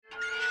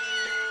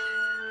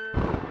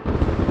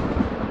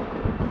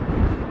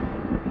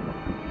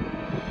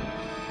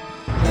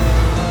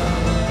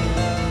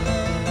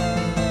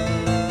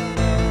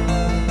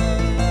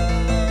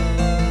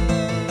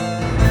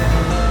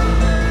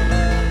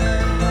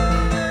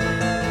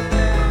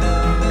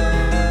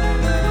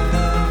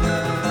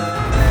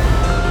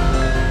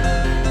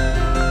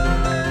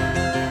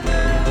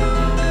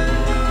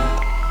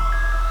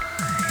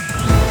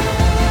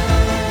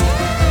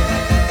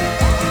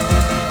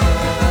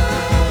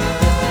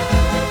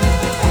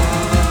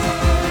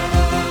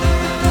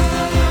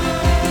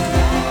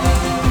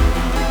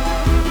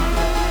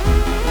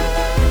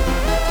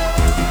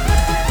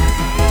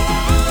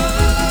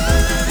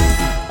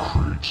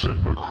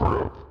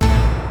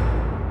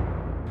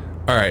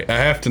All right, I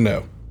have to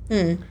know.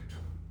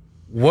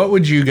 What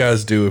would you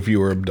guys do if you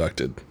were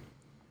abducted?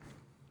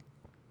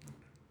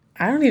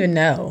 I don't even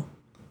know.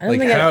 I don't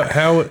Like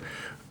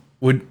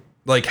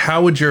think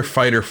how would your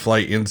fight or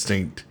flight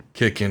instinct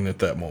kick in at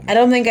that moment? I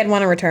don't think I'd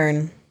want to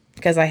return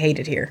because I hate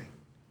it here.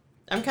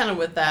 I'm kind of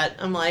with that.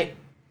 I'm like,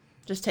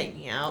 just take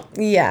me out.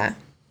 Yeah.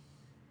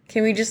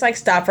 Can we just like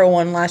stop for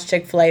one last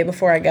Chick-fil-A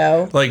before I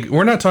go? Like,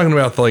 we're not talking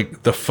about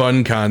like the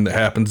fun kind that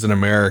happens in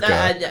America.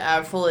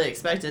 I fully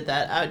expected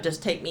that. I would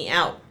just take me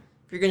out.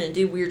 If you're going to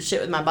do weird shit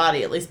with my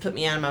body, at least put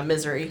me out of my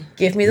misery.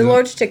 Give me the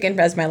Lord's chicken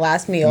as my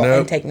last meal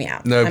and take me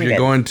out. No, if I'm you're good.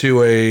 going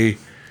to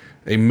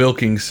a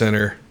milking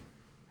center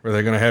where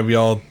they're going to have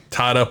y'all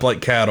tied up like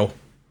cattle.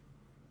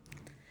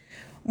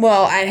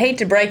 Well, I'd hate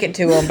to break it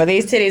to them, but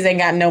these titties ain't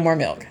got no more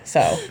milk. So,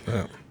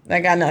 I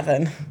got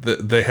nothing.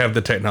 They have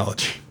the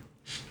technology.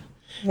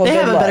 Well, They good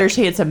have a luck. better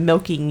chance of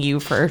milking you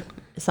for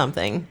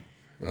something.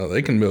 Well,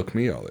 they can milk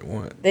me all they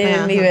want. They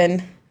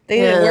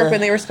didn't work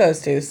when they were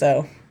supposed to,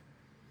 so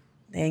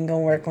they ain't gonna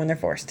work when they're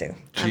forced to.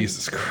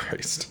 Jesus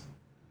Christ.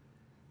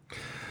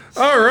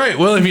 All right.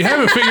 Well, if you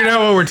haven't figured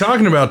out what we're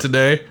talking about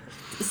today,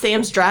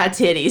 Sam's dry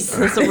titties.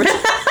 That's what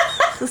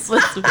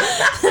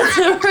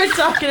we're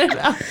talking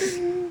about.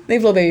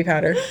 Leave little baby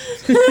powder.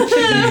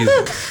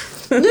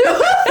 Jesus.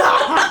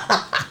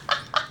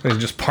 There's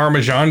just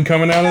Parmesan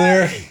coming out of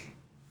there.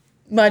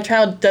 My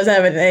child does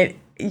have it.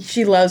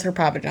 She loves her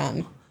Papa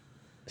John.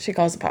 She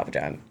calls it Papa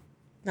John,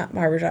 not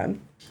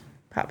Parmesan.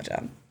 Papa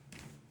John.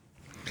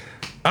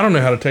 I don't know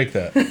how to take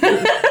that.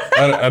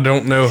 I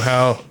don't know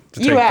how to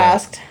take You that.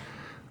 asked.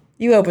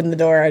 You opened the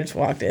door. I just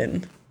walked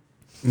in.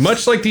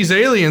 Much like these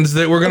aliens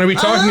that we're going to be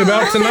talking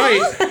about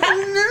tonight.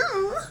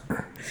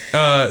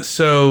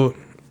 So,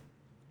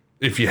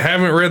 if you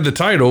haven't read the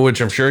title,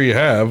 which I'm sure you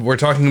have, we're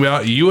talking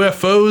about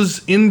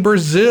UFOs in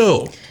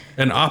Brazil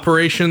and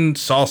Operation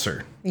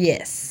Saucer.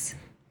 Yes.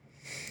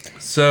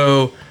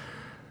 So,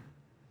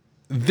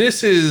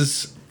 this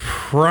is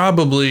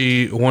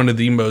probably one of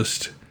the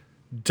most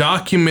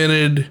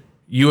documented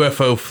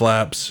UFO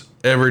flaps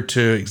ever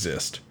to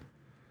exist.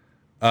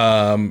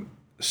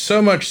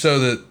 So much so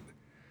that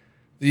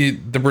the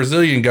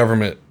Brazilian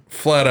government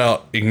flat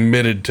out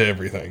admitted to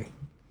everything.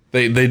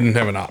 They didn't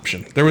have an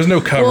option. There was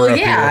no cover Well, up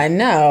yeah, I here.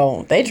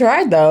 know. They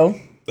tried, though.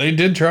 They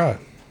did try.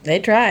 They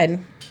tried.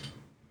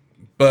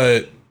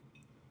 But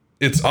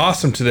it's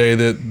awesome today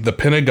that the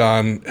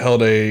Pentagon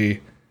held a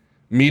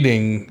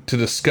meeting to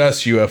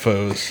discuss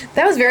UFOs.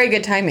 That was very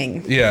good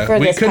timing. Yeah, for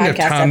we this couldn't have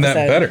podcast timed that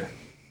episode. better.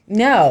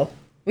 No,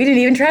 we didn't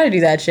even try to do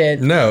that shit.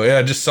 No, yeah,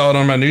 I just saw it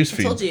on my news I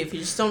feed. told you, if you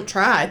just don't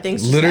try,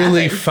 things just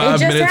Literally happen. 5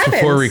 just minutes before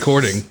happens.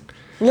 recording.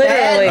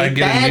 Literally, I get a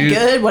Bad, new-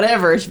 good,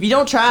 whatever. If you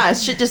don't try,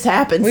 shit just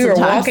happens we were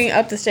sometimes. walking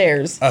up the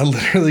stairs. I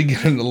literally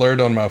get an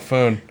alert on my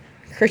phone.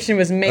 Christian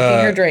was making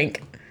her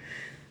drink.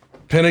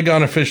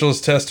 Pentagon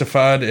officials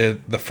testified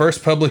at the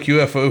first public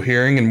UFO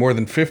hearing in more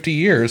than 50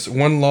 years.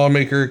 One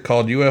lawmaker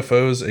called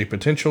UFOs a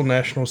potential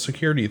national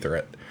security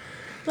threat.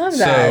 Love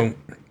that.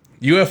 So,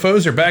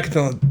 UFOs are back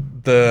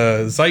in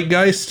the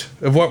zeitgeist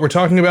of what we're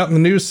talking about in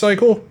the news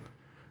cycle,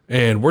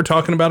 and we're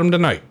talking about them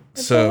tonight.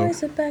 So,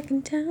 Boys are back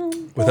in town.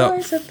 without-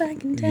 Boys are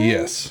back in town.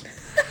 yes,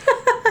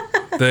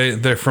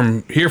 they're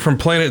from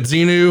Planet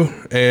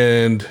Xenu,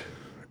 and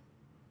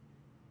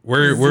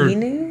we're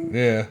Xenu?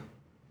 yeah.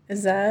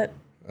 Is that?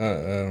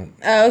 Oh,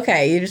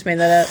 okay. You just made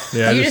that up.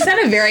 Yeah, I You just- just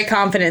sounded very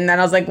confident in that.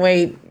 I was like,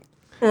 wait,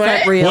 what?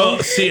 That real. Well,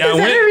 see, Is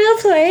that a real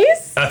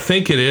place? I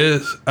think it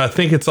is. I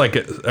think it's like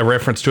a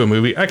reference to a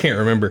movie. I can't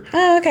remember,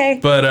 Oh, okay.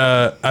 but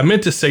I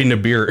meant to say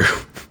Nibiru.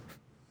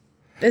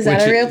 Is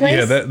that a real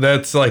place? Yeah,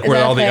 that's like where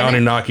that a all the planet?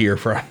 Anunnaki are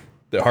from.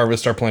 That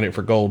harvest our planet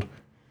for gold.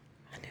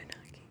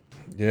 Anunnaki.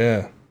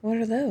 Yeah, What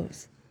are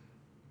those?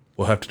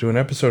 we'll have to do an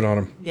episode on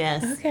them.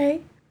 Yes.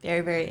 Okay. Very,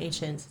 very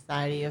ancient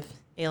society of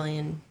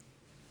alien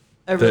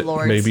That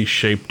overlords. maybe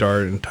shaped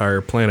our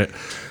entire planet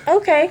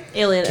Okay.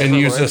 Alien and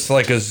use overlords. us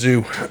like a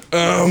zoo.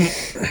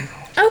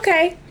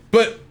 Okay.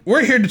 But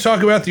we're here to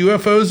talk about the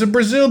UFOs of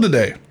Brazil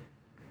today.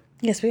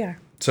 Yes, we are.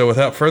 So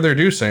without further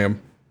ado, Sam,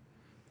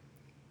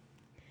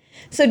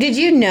 So did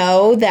you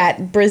know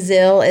that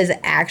Brazil is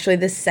actually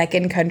the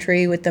second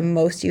country with the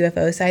most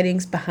UFO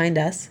sightings behind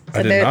us? So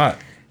I did they're- not.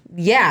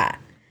 Yeah.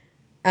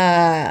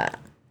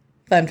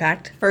 Fun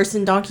fact. First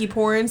in donkey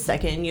porn,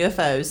 second in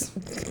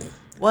UFOs.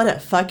 What a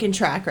fucking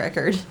track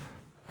record.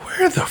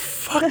 Where the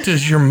fuck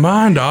does your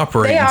mind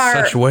operate They in are-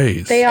 such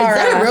ways? They are Is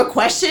that a real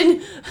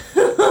question?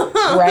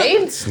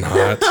 right. It's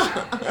not.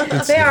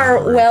 It's They not are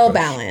a real well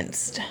question.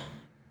 balanced.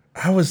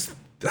 I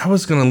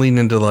was gonna lean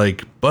into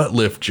like butt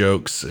lift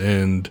jokes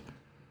and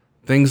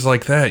things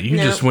like that. You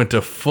Nope. just went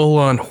to full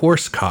on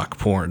horse cock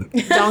porn.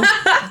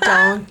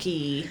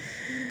 Donkey.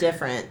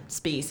 Different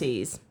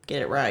species.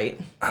 Get it right.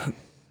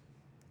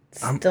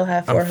 Still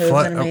have four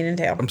hooves and a mane and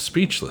tail. I'm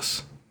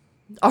speechless.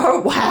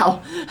 Oh,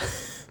 wow.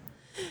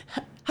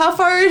 How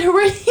far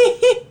were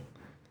you?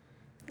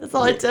 That's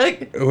all it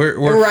took.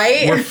 We're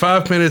Right? We're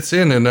 5 minutes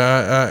in and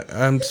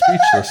I'm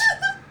speechless.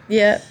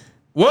 Yeah.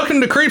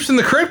 Welcome to Creeps in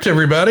the Crypt,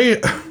 everybody.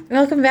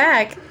 Welcome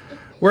back.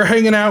 We're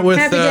hanging out with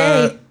Happy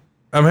day.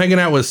 I'm hanging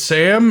out with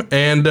Sam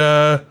and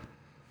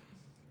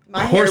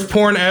My horse hair-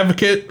 porn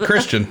advocate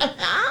Christian.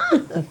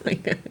 Oh my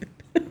god.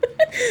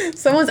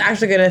 Someone's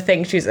actually gonna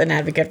think she's an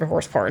advocate for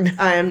horse porn.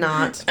 I am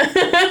not.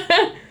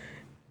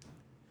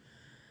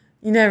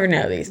 You never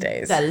know these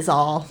days. That is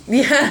all.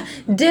 Yeah.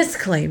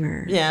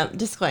 Disclaimer. Yeah,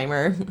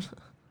 disclaimer.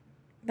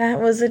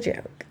 That was a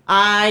joke.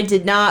 I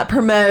did not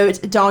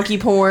promote donkey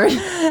porn.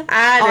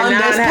 I On did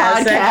not this have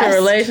podcast. sexual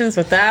relations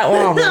with that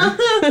woman.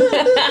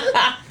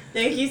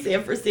 Thank you,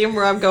 Sam, for seeing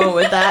where I'm going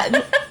with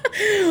that.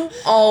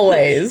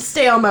 Always.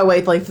 Stay on my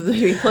wavelength of the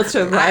movie. Let's do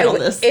it right on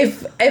this.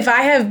 If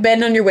I have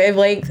been on your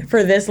wavelength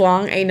for this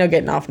long, ain't no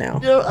getting off now.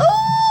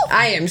 Oh!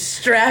 I am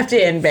strapped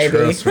in, baby.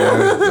 Trust me,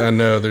 I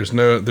know there's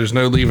no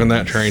leaving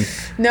that train.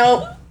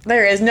 Nope.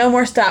 There is no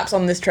more stops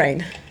on this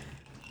train.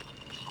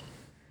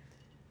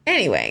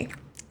 Anyway,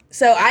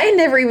 so I had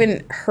never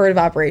even heard of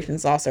Operation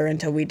Saucer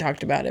until we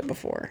talked about it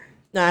before.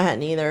 No, I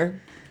hadn't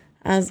either.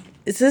 So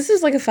this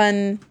was like a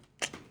fun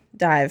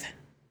dive.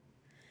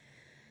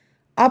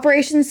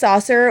 Operation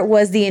Saucer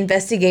was the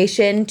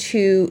investigation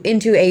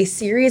into a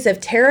series of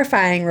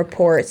terrifying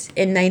reports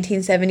in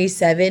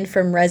 1977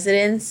 from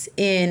residents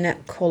in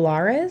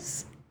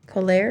Colares,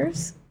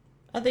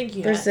 I think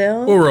you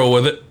Brazil. We'll roll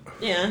with it.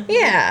 Yeah.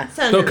 Yeah,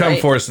 Sounded They'll come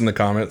right. for us in the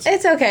comments.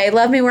 it's okay.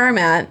 Love me where I'm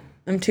at.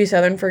 I'm too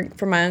southern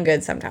for my own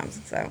good sometimes.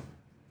 So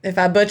if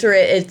I butcher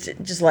it, it's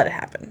just let it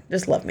happen.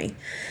 Just love me.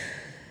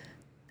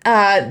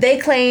 They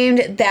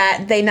claimed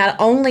that they not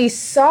only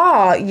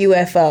saw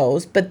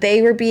UFOs, but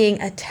they were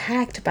being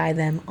attacked by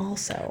them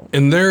also.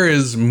 And there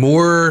is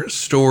more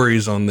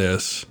stories on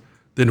this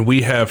than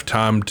we have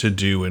time to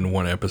do in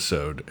one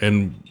episode.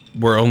 And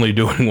we're only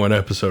doing one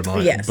episode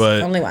on it. Yes,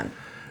 But only one.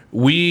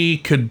 we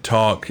could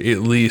talk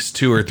at least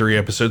 2 or 3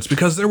 episodes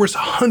because there was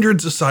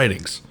hundreds of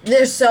sightings.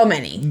 There's so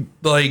many.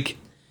 Like,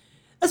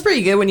 That's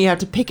pretty good when you have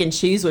to pick and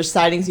choose which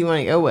sightings you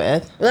want to go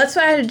with. Well, that's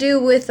what I had to do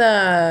with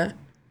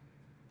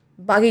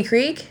Boggy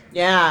Creek.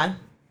 Yeah.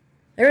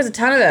 There was a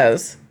ton of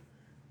those.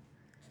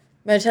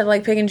 But I just had to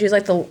like pick and choose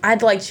I had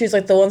to like choose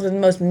like the ones with the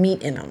most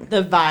meat in them.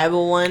 The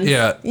viable one.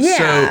 yeah.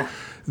 Yeah. So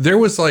there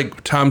was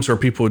like times where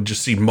people would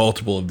just see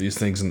multiple of these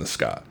things in the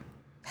sky.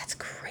 That's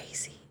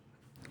crazy.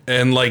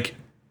 And like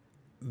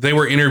they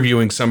were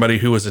interviewing somebody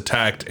who was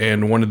attacked,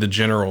 and one of the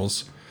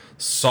generals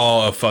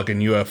saw a fucking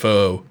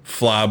UFO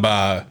fly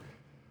by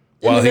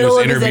while he middle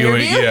was of his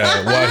interviewing. interview?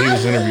 Yeah, while he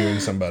was interviewing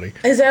somebody.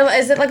 Is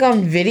it like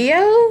on video?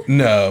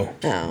 No,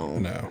 No.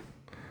 no.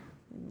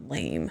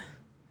 Lame.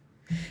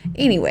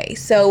 Anyway,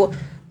 so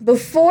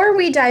before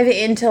we dive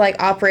into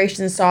like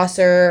Operation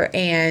Saucer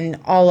and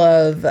all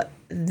of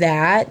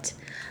that,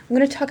 I'm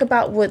going to talk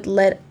about what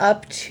led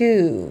up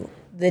to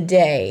the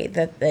day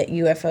that the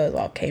UFOs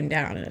all came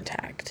down and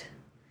attacked.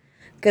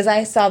 Because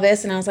I saw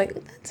this and I was like,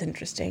 that's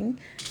interesting.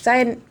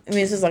 So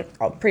this is like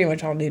pretty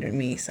much all new to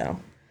me, so.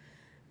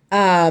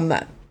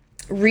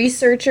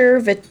 Researcher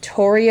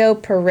Vittorio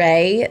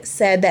Pere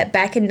said that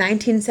back in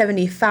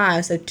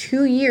 1975, so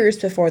 2 years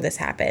before this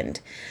happened,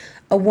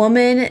 a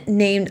woman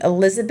named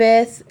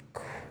Elizabeth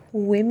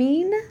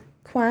Quamine,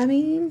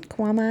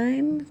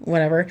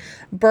 whatever,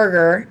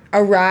 Berger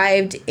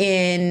arrived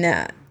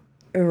in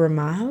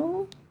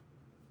Uramaho.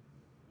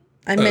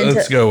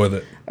 Let's go with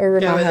it. Go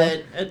with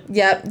Uramaho. it.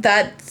 Yep,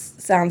 that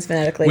sounds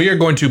phonetically. We are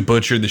going to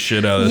butcher the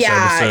shit out of this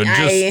episode.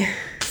 Just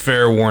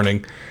fair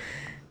warning.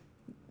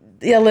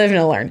 Yeah, live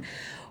and learn,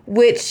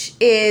 which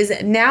is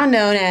now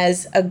known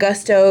as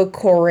Augusto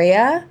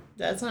Correa.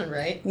 That's not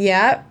right.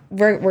 Yeah,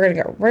 we're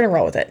gonna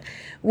roll with it,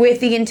 with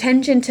the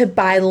intention to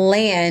buy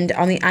land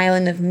on the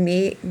island of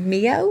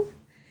Mio.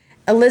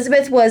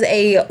 Elizabeth was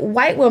a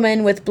white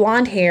woman with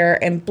blonde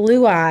hair and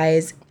blue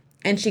eyes,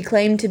 and she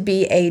claimed to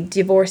be a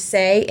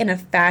divorcee and a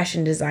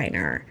fashion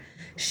designer.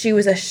 She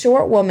was a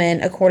short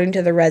woman, according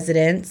to the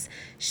residents.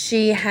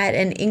 She had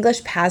an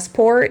English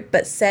passport,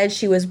 but said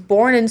she was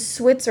born in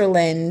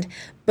Switzerland,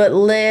 but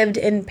lived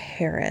in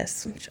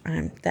Paris, which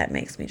that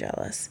makes me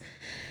jealous.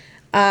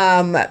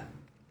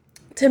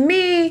 To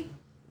me,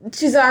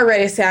 she's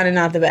already sounding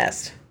not the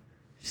best.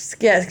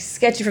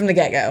 Sketchy from the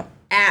get-go,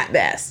 at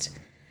best.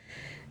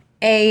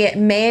 A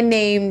man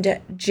named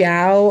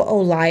Zhao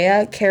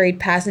Olaya carried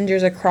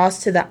passengers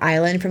across to the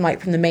island from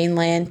the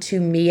mainland to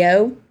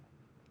Mio.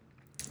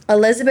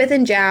 Elizabeth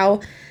and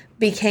Zhao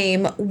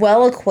became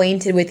well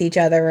acquainted with each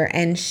other,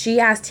 and she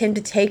asked him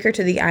to take her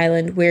to the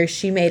island, where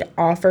she made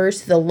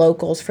offers to the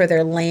locals for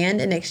their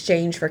land in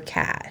exchange for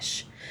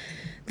cash.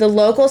 The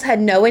locals had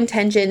no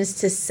intentions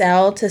to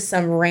sell to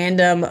some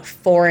random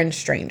foreign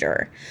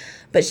stranger,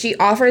 but she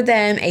offered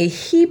them a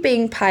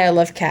heaping pile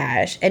of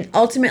cash and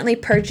ultimately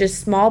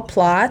purchased small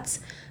plots,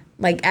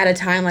 at a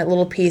time,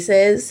 little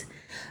pieces,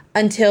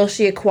 until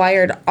she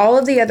acquired all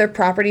of the other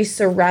properties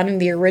surrounding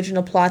the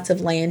original plots of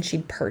land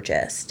she'd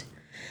purchased.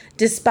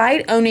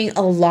 Despite owning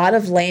a lot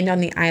of land on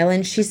the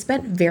island, she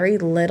spent very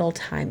little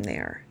time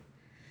there.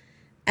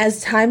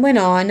 As time went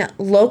on,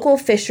 local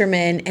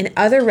fishermen and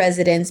other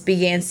residents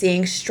began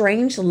seeing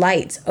strange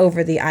lights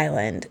over the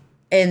island,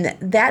 and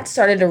that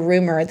started a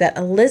rumor that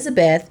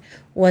Elizabeth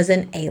was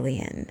an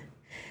alien.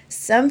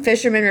 Some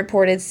fishermen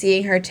reported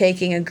seeing her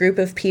taking a group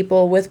of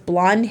people with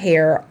blonde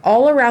hair,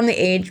 all around the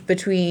age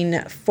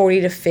between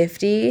 40 to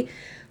 50,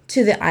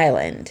 to the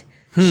island.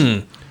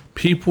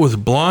 People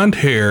with blonde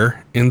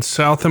hair in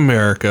South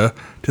America,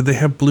 do they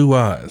have blue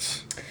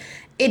eyes?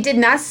 It did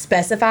not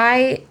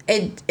specify.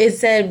 It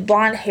said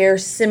blonde hair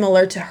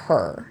similar to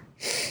her.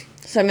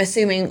 So I'm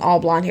assuming all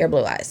blonde hair,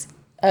 blue eyes,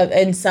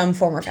 in some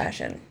form or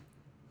fashion.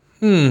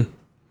 I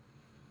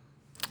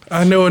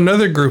know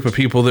another group of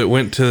people that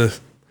went to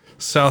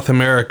South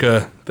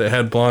America that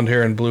had blonde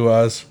hair and blue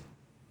eyes.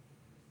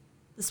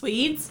 The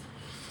Swedes?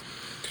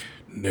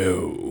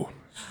 No.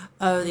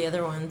 Oh, the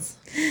other ones.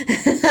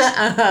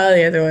 Oh,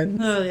 the other one.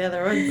 Oh, the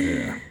other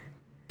ones.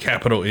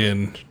 Capital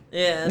N,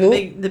 Yeah,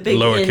 Nope. the big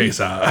lowercase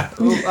I.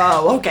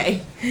 Oh,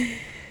 okay.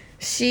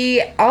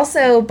 She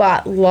also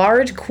bought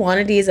large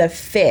quantities of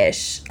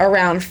fish,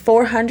 around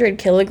 400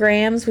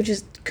 kilograms, which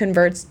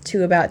converts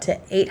to about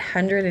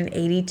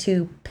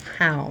 882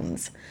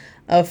 pounds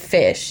of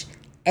fish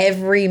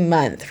every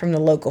month from the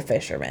local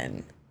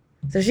fishermen.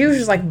 So she was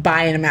just like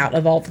buying them out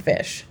of all the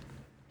fish.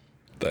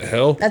 The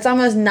hell? That's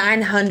almost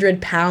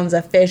 900 pounds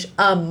of fish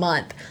a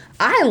month.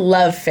 I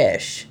love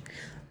fish,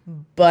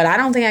 but I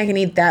don't think I can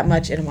eat that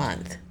much in a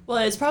month. Well,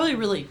 it's probably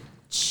really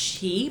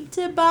cheap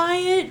to buy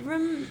it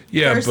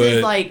Yeah, versus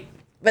but like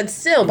But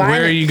still, buying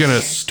where are it, you going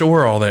to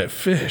store all that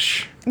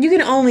fish? you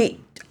can only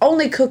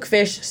cook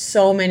fish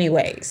so many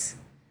ways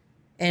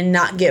and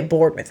not get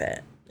bored with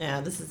it.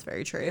 yeah, this is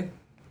very true.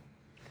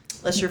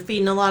 Unless you're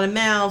feeding a lot of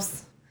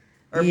mouths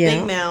or Yeah.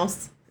 big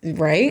mouths.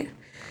 Right?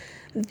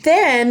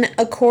 Then,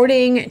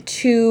 according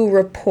to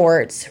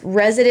reports,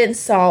 residents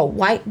saw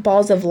white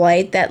balls of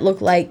light that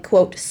looked like,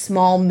 quote,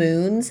 small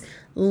moons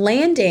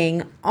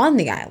landing on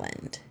the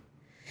island.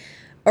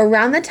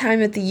 Around the time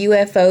that the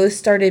UFOs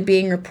started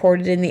being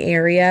reported in the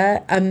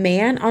area, a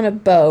man on a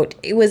boat,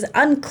 it was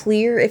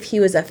unclear if he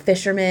was a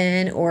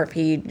fisherman or if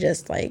he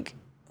just like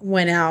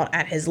went out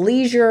at his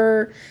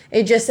leisure.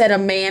 It just said a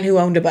man who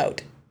owned a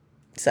boat.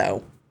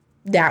 So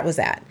that was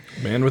that.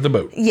 Man with a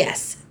boat.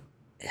 Yes.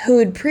 Who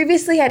had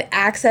previously had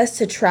access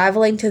to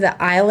traveling to the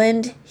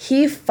island,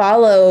 he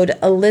followed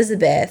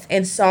Elizabeth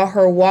and saw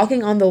her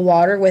walking on the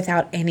water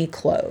without any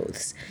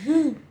clothes.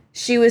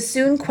 She was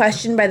soon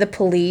questioned by the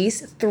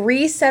police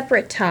 3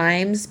 separate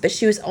times, but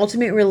she was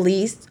ultimately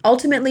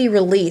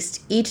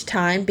released each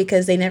time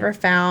because they never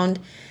found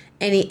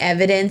any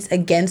evidence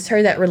against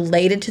her that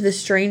related to the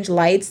strange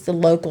lights the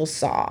locals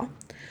saw.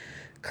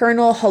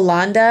 Colonel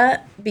Hollanda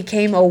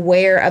became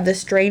aware of the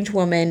strange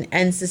woman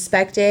and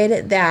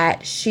suspected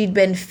that she'd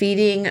been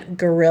feeding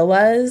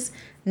gorillas,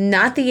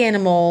 not the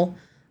animal.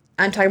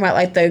 I'm talking about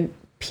like the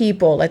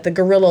people, like the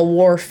guerrilla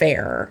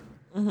warfare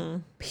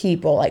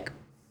people, like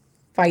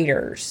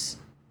fighters.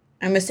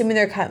 I'm assuming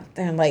they're kind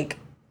of like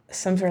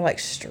some sort of like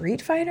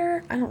street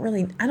fighter. I don't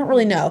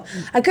really know.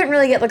 I couldn't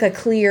really get like a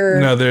clear.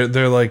 No,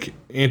 they're like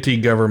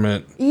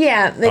anti-government.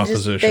 Yeah,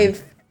 Opposition. they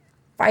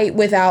fight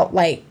without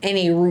like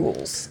any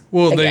rules.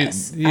 Well, I they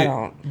guess. I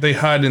don't. they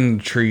hide in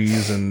the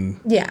trees, and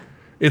Yeah.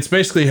 it's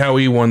basically how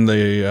we won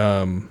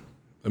the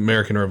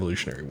American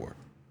Revolutionary War.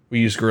 We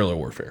used guerrilla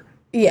warfare,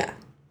 Yeah.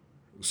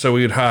 so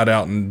we would hide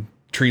out in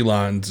tree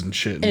lines and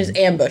shit. And just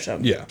ambush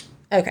them. Yeah,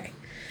 Okay.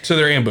 so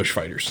they're ambush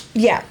fighters.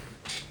 Yeah.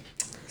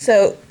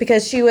 So,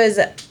 because she was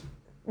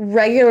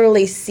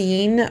regularly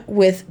seen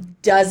with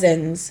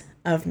dozens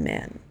of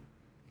men.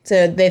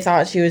 So they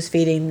thought she was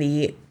feeding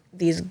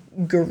these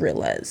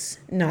gorillas,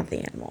 not the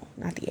animal,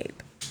 not the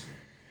ape.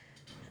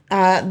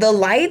 The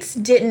lights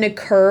didn't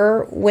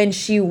occur when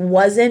she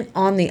wasn't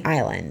on the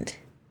island.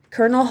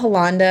 Colonel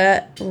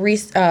Hollanda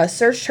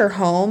searched her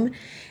home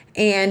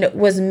and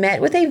was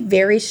met with a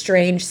very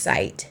strange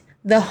sight.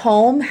 The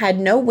home had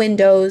no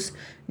windows,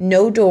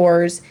 no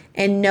doors,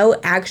 and no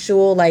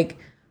actual like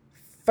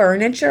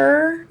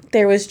furniture.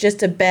 There was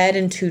just a bed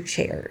and 2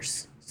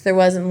 chairs. So there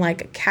wasn't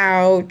like a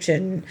couch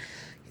and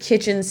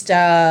kitchen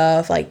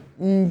stuff, like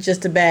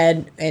just a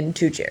bed and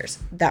 2 chairs.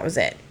 That was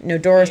it. No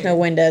doors, no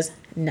windows,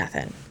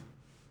 nothing.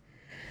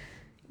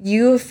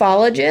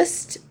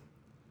 Ufologist,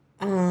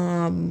 I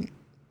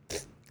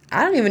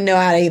don't even know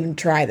how to even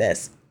try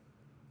this.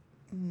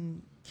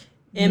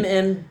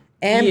 MMU.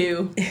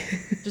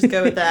 Just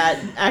go with that.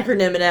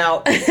 Acronym it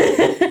out.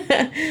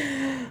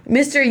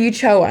 Mr.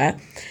 Uchoa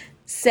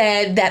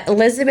said that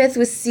Elizabeth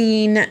was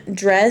seen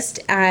dressed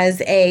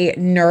as a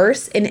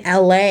nurse in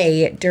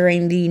LA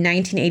during the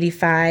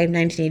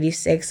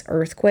 1985-1986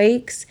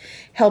 earthquakes,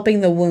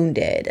 helping the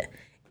wounded.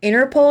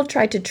 Interpol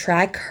tried to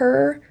track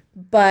her,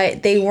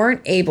 but they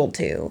weren't able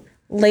to.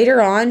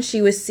 Later on,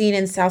 she was seen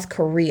in South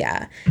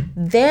Korea.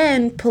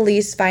 Then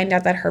police find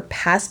out that her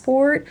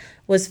passport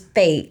was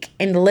fake,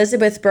 and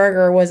Elizabeth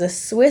Berger was a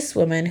Swiss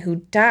woman who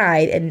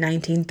died in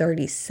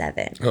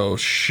 1937. Oh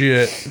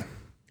shit!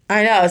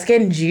 I know, it's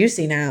getting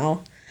juicy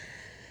now.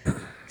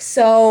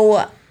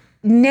 So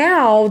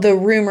now the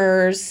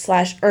rumors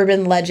 /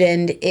 urban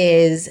legend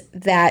is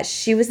that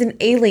she was an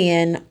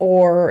alien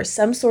or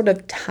some sort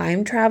of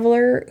time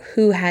traveler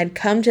who had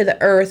come to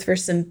the Earth for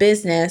some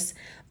business,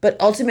 but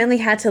ultimately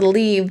had to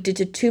leave due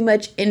to too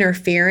much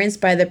interference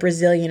by the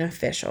Brazilian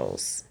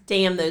officials.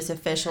 Damn those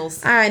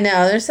officials. I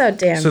know, they're so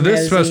damn So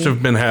this nosy. must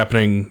have been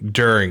happening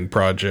during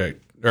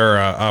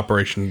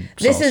Operation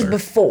This is Saucer.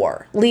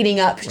 before, leading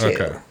up to.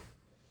 Okay.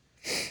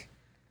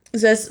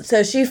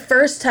 So she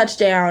first touched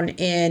down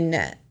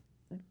in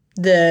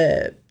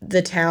the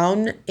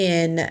town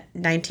in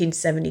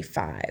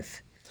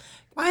 1975.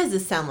 Why does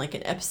this sound like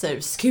an episode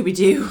of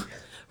Scooby-Doo?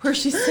 Where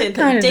she said,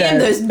 Kinda damn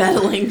does. those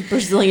meddling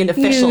Brazilian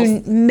officials.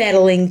 You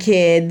meddling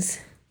kids.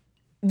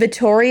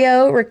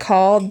 Vittorio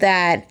recalled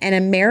that an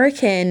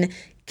American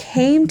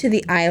came to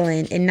the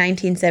island in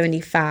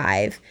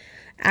 1975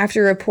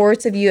 after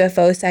reports of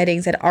UFO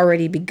sightings had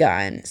already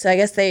begun. So I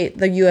guess the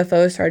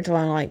UFOs started to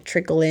like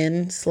trickle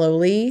in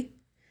slowly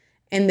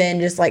and then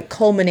just like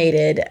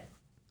culminated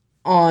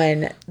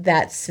on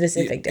that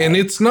specific day. And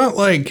it's not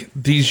like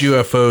these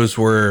UFOs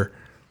were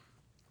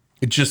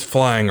just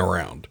flying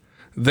around.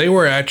 They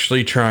were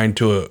actually trying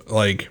to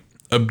like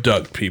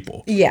abduct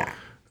people. Yeah.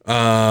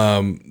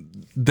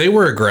 They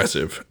were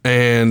aggressive,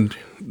 and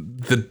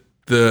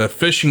the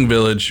fishing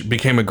village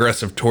became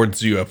aggressive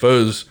towards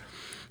UFOs,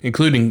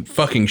 including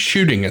fucking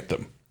shooting at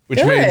them,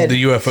 which made Good.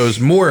 the UFOs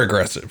more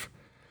aggressive.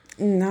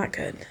 Not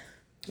good.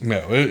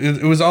 No,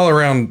 it was all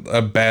around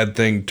a bad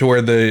thing to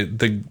where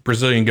the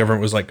Brazilian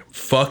government was like,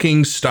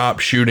 fucking stop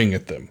shooting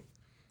at them.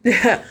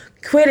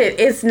 Quit it.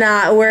 It's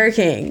not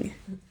working.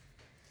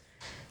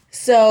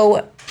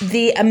 So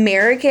the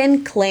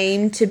American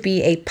claimed to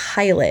be a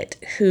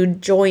pilot who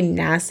joined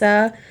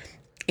NASA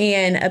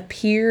and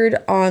appeared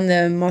on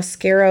the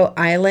Mosquero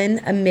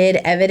Island amid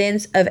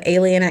evidence of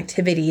alien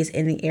activities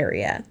in the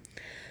area.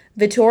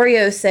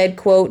 Vittorio said,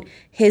 quote,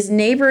 his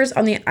neighbors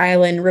on the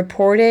island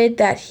reported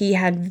that he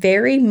had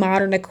very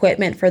modern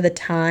equipment for the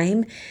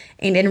time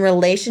and in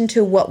relation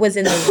to what was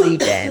in the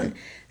region,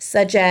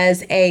 such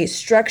as a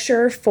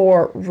structure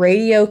for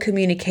radio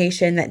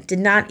communication that did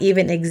not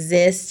even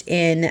exist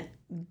in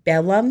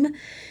Belém,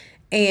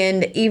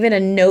 and even a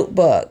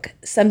notebook,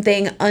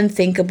 something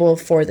unthinkable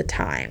for the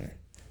time.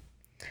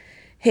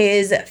 He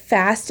was the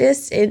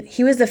fastest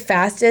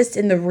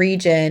in the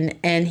region,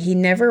 and he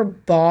never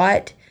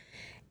bought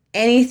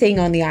anything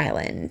on the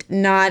island,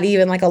 not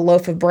even like a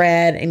loaf of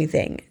bread,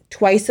 anything.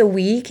 Twice a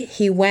week,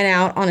 he went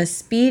out on a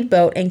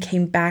speedboat and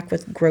came back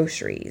with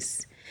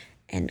groceries,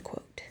 end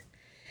quote.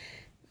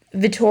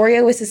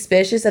 Vittorio was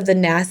suspicious of the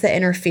NASA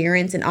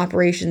interference in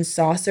Operation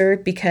Saucer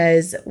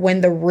because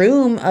when the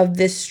room of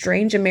this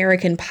strange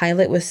American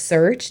pilot was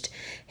searched,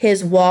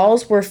 his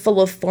walls were full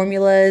of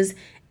formulas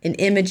and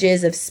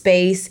images of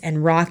space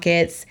and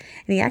rockets,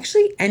 and he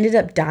actually ended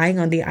up dying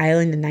on the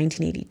island in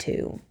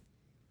 1982.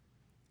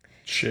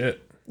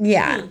 Shit.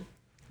 Yeah.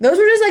 Those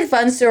were just like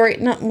fun stories.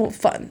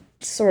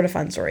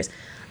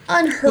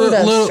 Unheard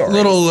of stories.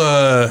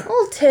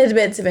 Little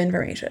tidbits of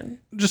information.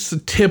 Just the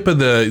tip of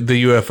the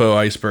UFO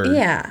iceberg.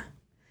 Yeah.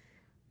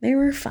 They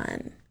were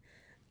fun.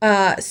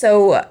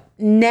 So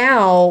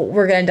now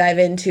we're going to dive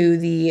into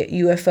the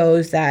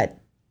UFOs that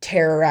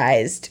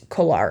terrorized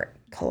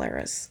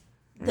Colares.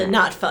 The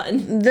not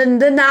fun.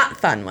 The not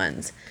fun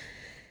ones.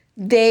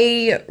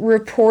 They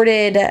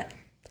reported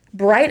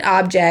bright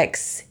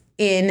objects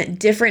in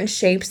different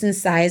shapes and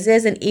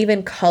sizes and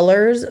even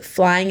colors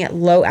flying at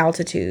low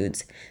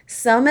altitudes,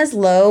 some as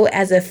low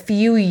as a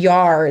few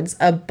yards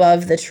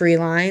above the tree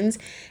lines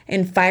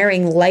and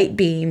firing light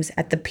beams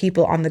at the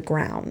people on the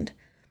ground.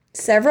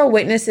 Several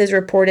witnesses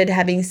reported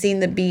having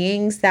seen the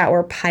beings that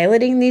were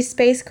piloting these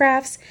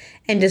spacecrafts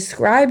and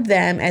described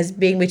them as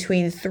being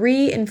between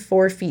 3 and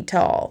 4 feet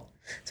tall.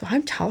 So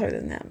I'm taller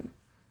than them.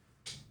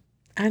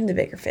 I'm the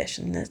bigger fish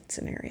in this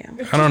scenario.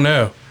 I don't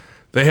know.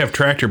 They have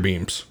tractor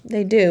beams.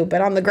 They do,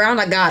 but on the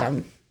ground I got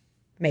them.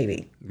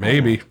 Maybe.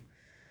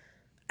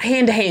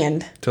 Hand to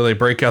hand. Till they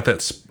break out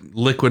that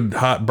liquid,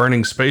 hot,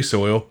 burning space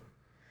oil.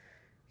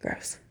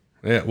 Gross.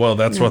 Yeah, well,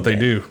 that's what they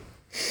do.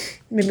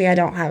 Maybe I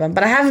don't have them,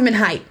 but I have them in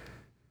height.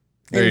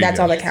 There And you that's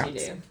go. all that Yes, you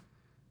counts. do.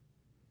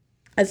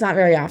 It's not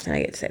very often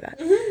I get to say that.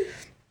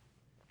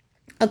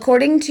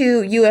 According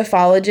to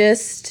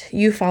ufologist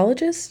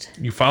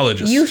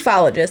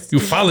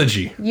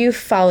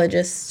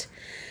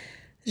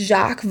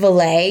Jacques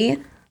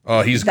Vallée.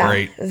 Oh, he's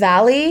great.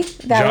 Vallée?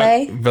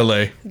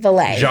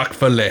 Jacques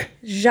Vallée.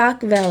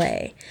 Jacques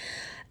Vallée.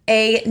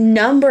 A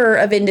number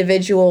of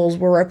individuals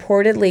were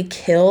reportedly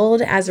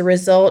killed as a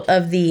result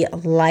of the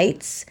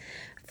lights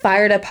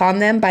fired upon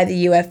them by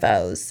the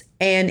UFOs,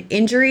 and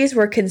injuries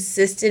were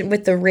consistent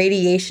with the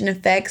radiation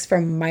effects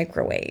from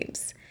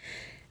microwaves.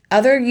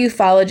 Other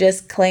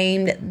ufologists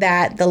claimed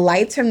that the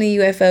lights from the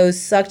UFOs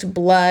sucked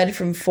blood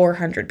from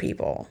 400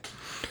 people.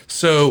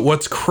 So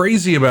what's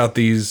crazy about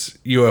these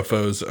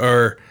UFOs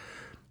are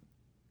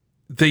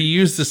they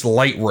use this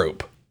light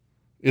rope.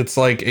 It's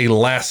like a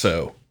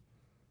lasso.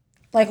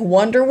 Like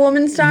Wonder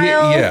Woman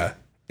style? Yeah.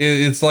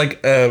 It's like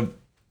a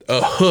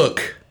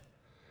hook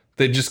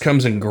that just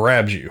comes and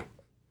grabs you.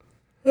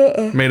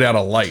 Made out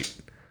of light.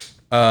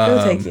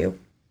 It'll take you.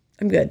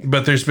 I'm good.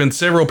 But there's been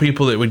several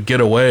people that would get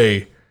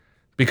away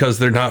because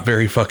they're not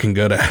very fucking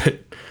good at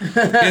it.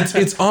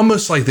 It's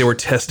almost like they were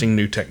testing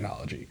new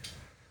technology.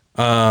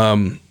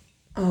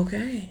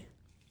 Okay.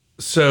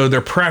 So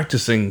they're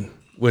practicing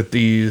with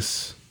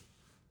these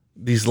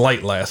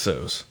light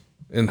lassos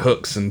and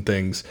hooks and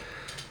things.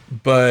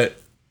 But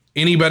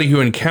anybody who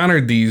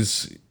encountered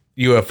these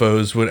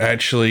UFOs would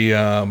actually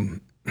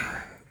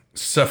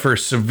suffer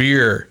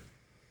severe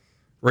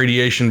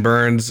radiation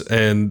burns,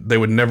 and they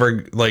would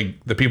never, like,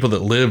 the people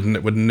that lived and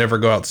would never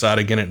go outside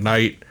again at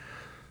night.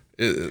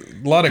 A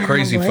lot of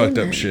crazy fucked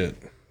up shit.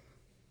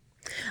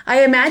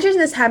 I imagine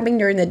this happening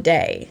during the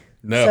day.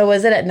 No. So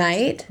was it at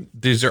night?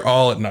 These are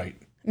all at night.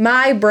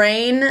 My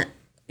brain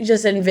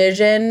just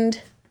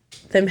envisioned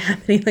them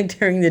happening like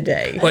during the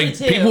day. Like,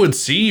 too. people would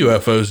see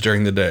UFOs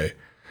during the day,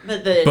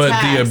 But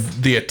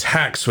the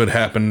attacks would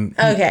happen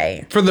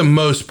Okay. for the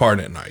most part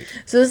at night.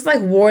 So this is like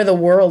War of the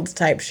Worlds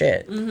type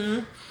shit.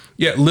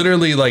 Yeah,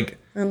 literally, like,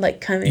 And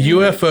like coming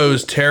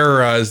UFOs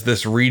terrorized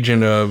this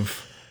region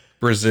of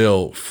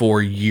Brazil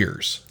for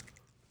years.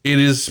 It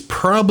is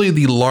probably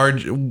the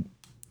largest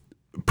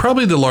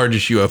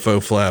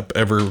UFO flap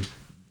ever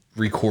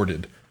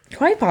recorded.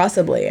 Quite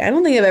possibly. I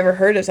don't think I've ever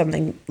heard of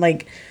something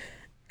like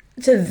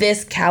to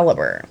this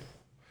caliber.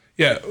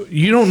 Yeah,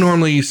 you don't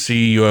normally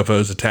see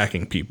UFOs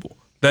attacking people.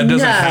 That doesn't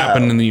No.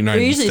 happen in the they're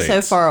United usually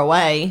States. so far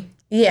away.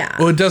 Yeah.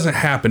 Well, it doesn't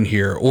happen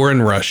here or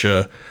in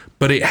Russia,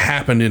 but it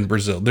happened in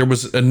Brazil. There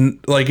was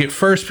like, at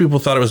first people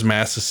thought it was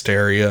mass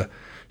hysteria,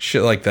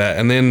 shit like that.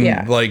 And then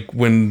Yeah. like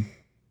when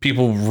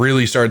people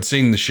really started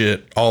seeing the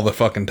shit all the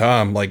fucking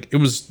time, like, it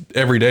was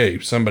every day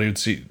somebody would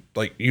see,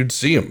 like, you'd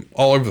see them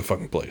all over the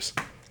fucking place.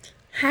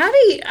 How do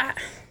you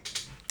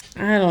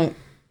I don't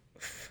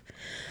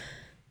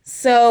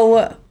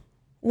So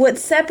what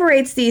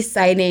separates these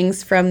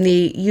sightings from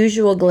the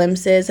usual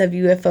glimpses of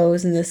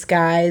UFOs in the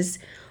skies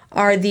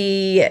are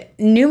the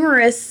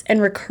numerous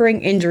and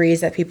recurring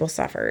injuries that people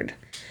suffered.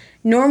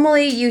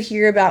 Normally, you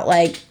hear about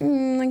like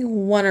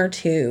one or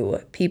two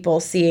people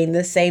seeing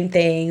the same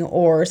thing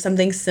or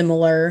something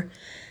similar.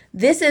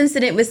 This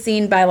incident was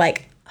seen by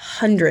like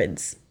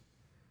hundreds,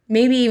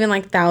 maybe even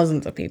like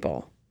thousands of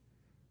people.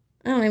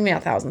 I don't even know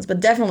thousands, but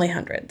definitely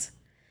hundreds.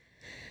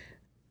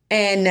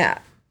 And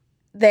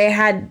they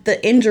had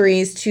the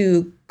injuries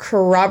to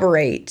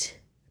corroborate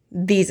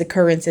these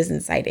occurrences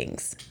and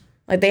sightings.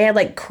 Like they had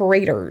like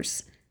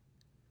craters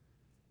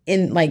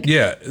in like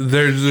Yeah,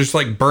 there's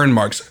like burn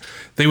marks.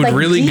 They would Like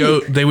really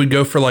deep. they would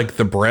go for like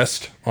the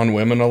breast on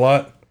women a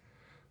lot.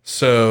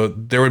 So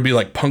there would be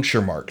like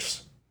puncture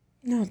marks.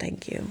 no,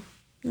 thank you.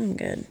 I'm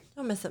good.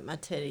 Don't mess up my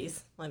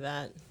titties like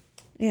that.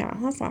 Yeah,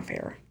 that's not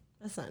fair.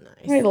 That's not I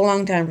nice. waited a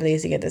long time for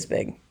these to get this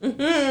big.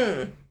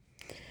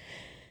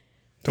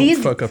 Don't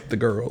These- fuck up the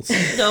girls.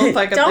 Don't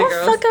fuck up the Don't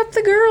girls. fuck up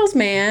the girls,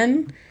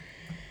 man.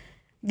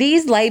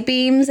 These light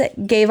beams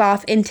gave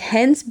off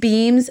intense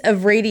beams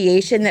of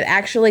radiation that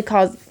actually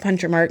caused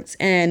puncture marks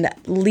and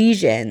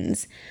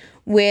lesions,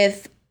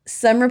 with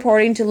some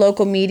reporting to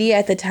local media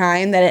at the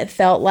time that it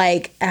felt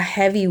like a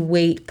heavy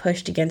weight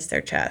pushed against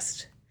their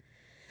chest.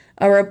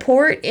 A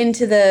report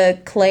into the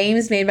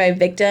claims made by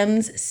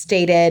victims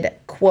stated,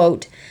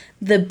 quote,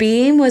 "The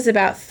beam was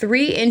about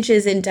 3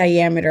 inches in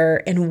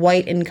diameter and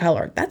white in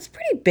color." That's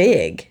pretty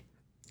big.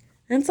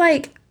 That's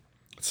like,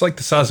 It's like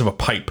the size of a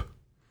pipe,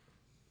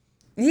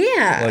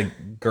 yeah.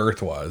 like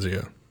girth wise.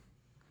 Yeah.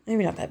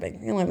 Maybe not that big.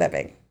 Maybe not that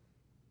big.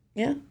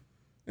 Yeah?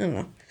 I don't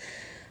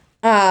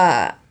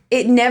know.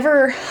 It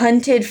never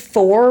hunted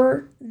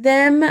for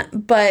them,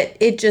 but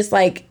it just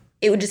like,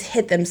 it would just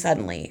hit them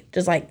suddenly.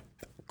 Just like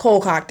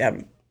cold cocked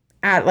them.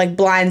 Like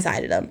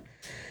blindsided them.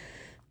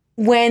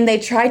 When they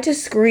tried to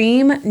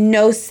scream,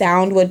 no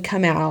sound would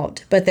come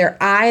out, but their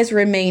eyes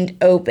remained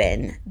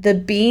open. The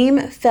beam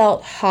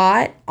felt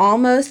hot,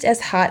 almost as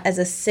hot as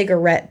a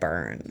cigarette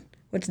burn,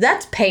 which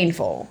that's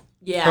painful.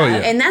 Yeah. Oh, yeah.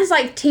 And that's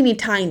like teeny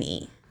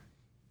tiny.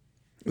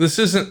 This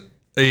isn't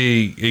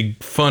a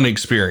fun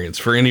experience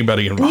for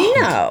anybody involved.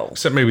 No.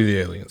 Except maybe the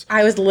aliens.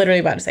 I was literally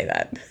about to say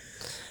that.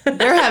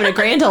 They're having a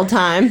grand old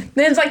time.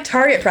 Then it's like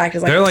target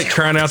practice. Like, They're like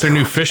trying out their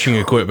new fishing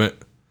equipment.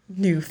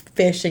 new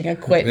fishing Yeah.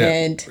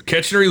 equipment.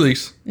 Catch and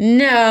release.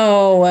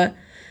 No.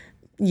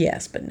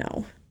 Yes, but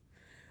no.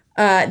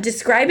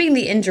 Describing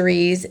the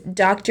injuries,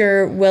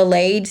 Dr.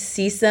 Willade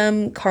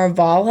Cecum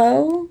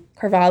Carvalho,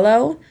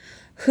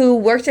 who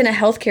worked in a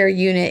healthcare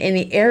unit in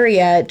the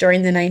area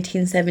during the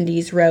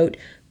 1970s, wrote,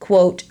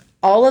 quote,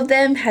 "All of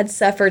them had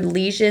suffered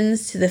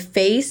lesions to the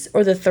face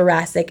or the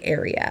thoracic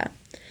area.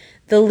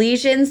 The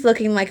lesions,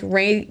 looking like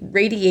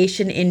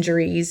radiation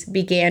injuries,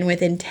 began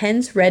with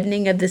intense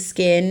reddening of the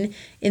skin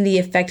in the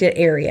affected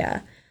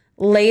area.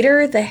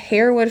 Later, the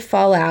hair would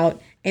fall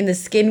out and the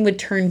skin would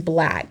turn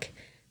black.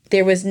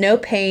 There was no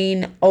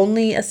pain,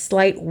 only a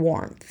slight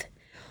warmth.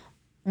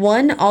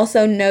 One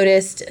also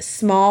noticed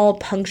small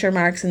puncture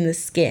marks in the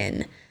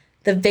skin.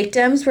 The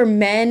victims were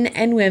men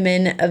and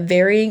women of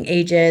varying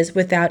ages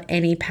without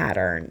any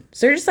pattern."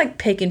 So they're just like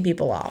picking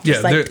people off. Yeah,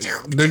 Just like,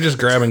 they're just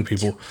grabbing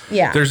people.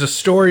 Yeah. There's a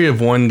story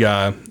of one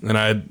guy, and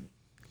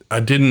I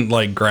didn't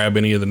like grab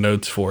any of the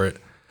notes for it,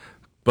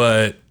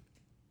 but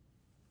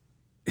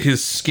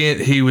his skin,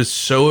 he was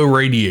so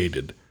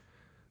irradiated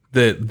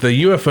that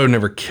the UFO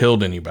never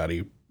killed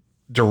anybody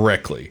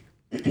directly.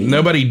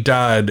 Nobody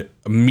died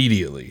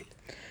immediately.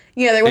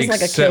 Yeah, there wasn't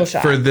like a kill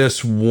shot. For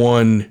this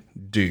one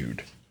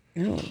dude.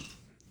 Is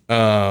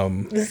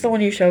this the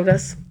one you showed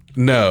us?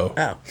 No.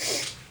 Oh.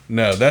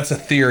 No, that's a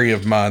theory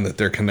of mine that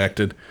they're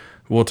connected.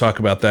 We'll talk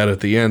about that at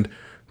the end.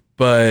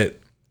 But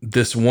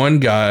this one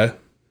guy,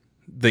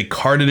 they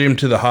carted him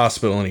to the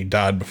hospital and he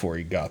died before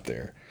he got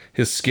there.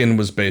 His skin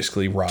was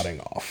basically rotting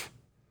off.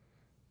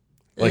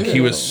 Like he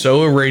was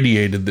so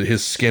irradiated that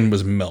his skin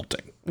was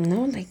melting.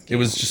 No, thank you. It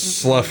was just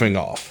sloughing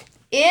off.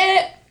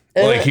 It.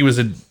 Like he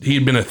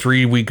had been a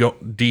 3-week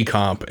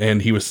decomp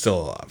and he was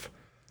still alive.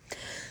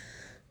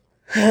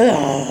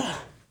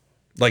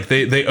 Like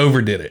they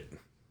overdid it.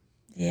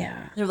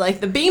 Yeah. They're like,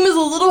 the beam is a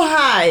little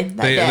high that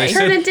They day. said-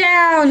 Turn it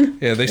down.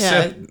 Yeah, they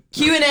said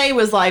Q&A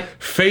was like,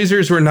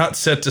 phasers were not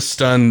set to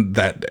stun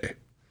that day.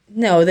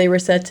 No, they were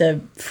set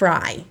to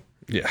fry.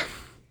 Yeah.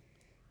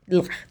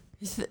 Ugh.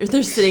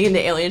 they're sitting in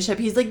the alien ship.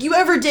 He's like, you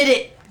ever did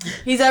it.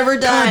 He's ever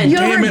done. you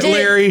Damn ever it, did-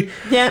 Larry.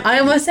 Yeah. I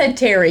almost said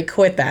Terry.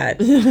 Quit that.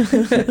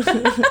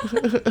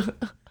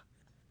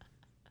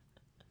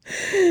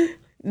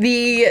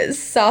 The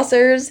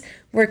saucers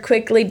were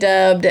quickly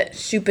dubbed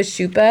Chupa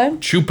Chupa.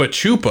 Chupa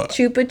Chupa.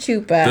 Chupa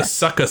Chupa. The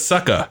sucka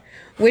sucka.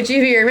 Which,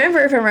 if you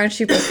remember from our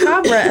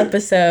Chupacabra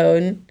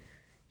episode,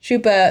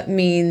 Chupa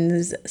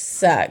means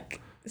suck.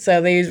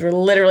 So these were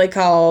literally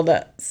called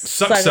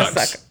Suck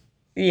sucks.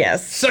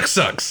 Yes. Suck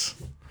sucks.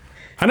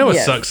 I know what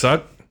Yes.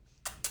 suck.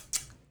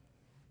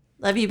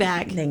 Love you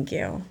back. Thank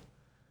you.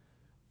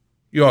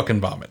 You all can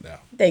vomit now.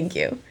 Thank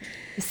you.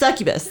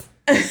 Succubus.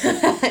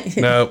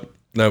 Nope.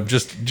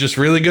 Just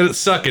really good at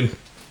sucking.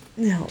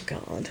 Oh,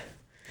 God.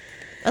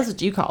 That's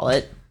what you call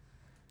it.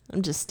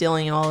 I'm just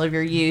stealing all of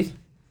your youth.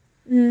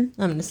 I'm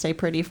going to stay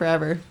pretty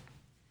forever.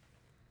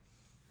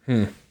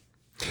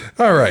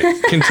 All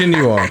right.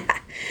 Continue on.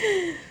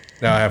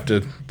 Now I have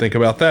to think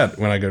about that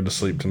when I go to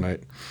sleep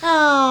tonight.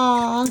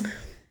 Aww.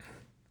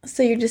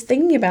 So you're just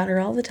thinking about her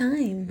all the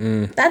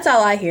time. That's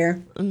all I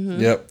hear.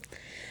 Yep.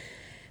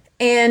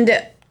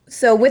 And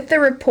so with the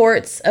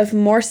reports of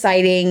more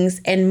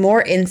sightings and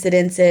more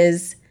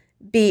incidences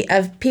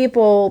of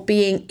people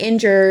being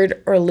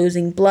injured or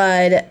losing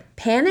blood,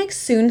 panic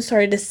soon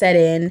started to set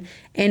in,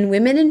 and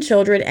women and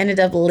children ended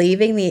up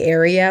leaving the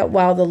area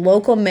while the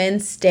local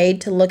men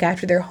stayed to look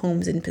after their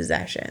homes and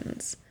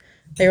possessions.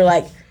 They were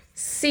like,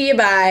 see you,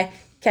 bye,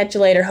 catch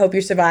you later, hope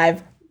you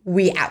survive,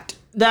 we out.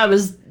 That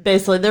was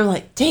basically, they're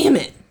like, damn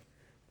it.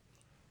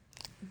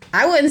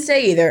 I wouldn't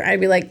stay either. I'd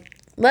be like,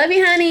 love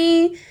you,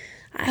 honey.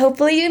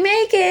 Hopefully you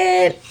make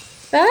it.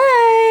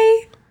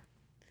 Bye.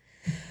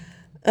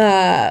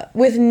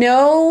 With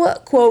no,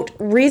 quote,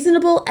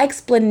 reasonable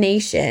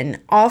explanation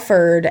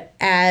offered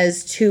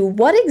as to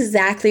what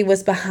exactly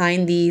was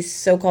behind these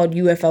so-called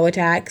UFO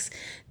attacks,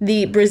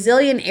 the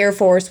Brazilian Air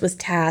Force was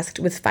tasked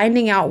with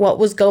finding out what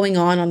was going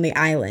on the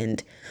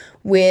island,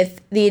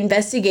 with the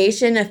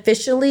investigation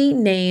officially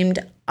named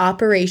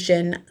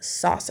Operation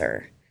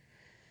Saucer.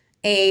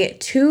 A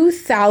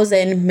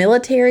 2000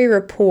 military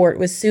report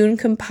was soon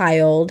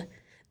compiled.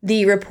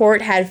 The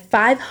report had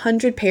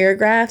 500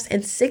 paragraphs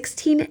and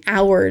 16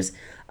 hours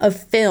of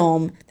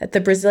film that the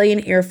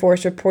Brazilian Air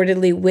Force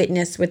reportedly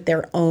witnessed with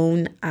their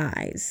own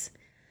eyes.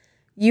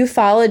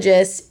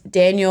 Ufologist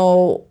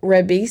Daniel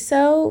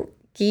Rebiso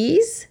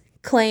Gees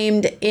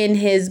claimed in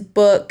his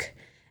book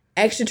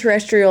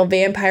Extraterrestrial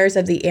Vampires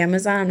of the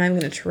Amazon, I'm not even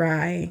going to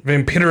try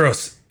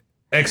Vampiros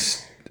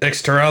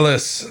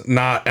extralis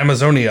na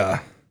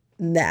Amazonia.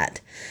 that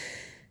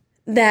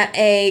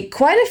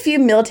quite a few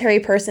military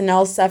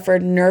personnel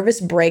suffered nervous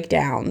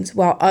breakdowns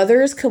while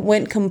others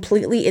went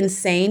completely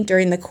insane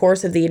during the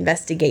course of the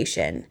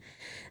investigation.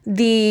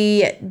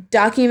 The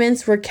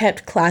documents were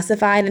kept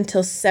classified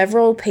until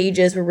several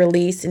pages were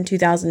released in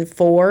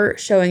 2004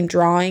 showing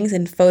drawings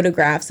and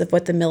photographs of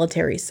what the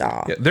military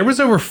saw. Yeah, there was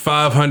over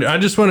 500. I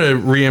just want to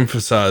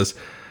reemphasize,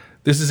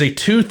 this is a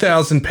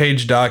 2,000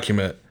 page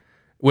document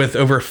with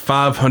over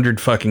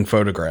 500 fucking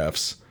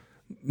photographs,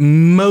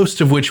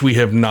 most of which we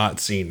have not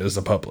seen as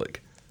the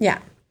public. Yeah,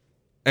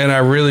 And I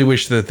really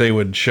wish that they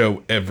would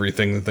show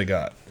everything that they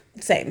got.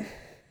 same.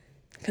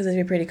 Because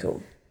it'd be pretty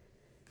cool.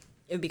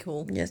 It would be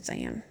cool. Just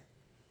saying.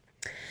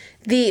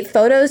 The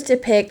photos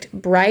depict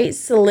bright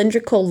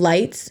cylindrical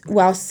lights,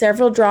 while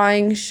several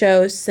drawings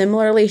show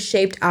similarly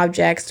shaped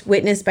objects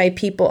witnessed by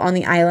people on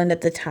the island at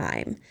the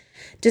time.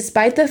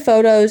 Despite the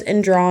photos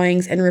and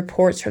drawings and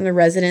reports from the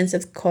residents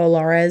of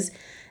Colares,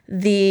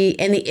 the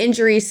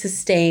injuries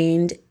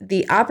sustained,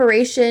 the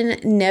operation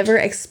never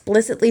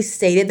explicitly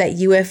stated that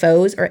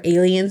UFOs or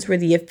aliens were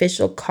the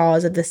official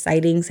cause of the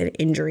sightings and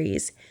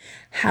injuries.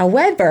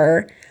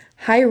 However,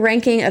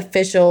 high-ranking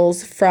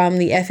officials from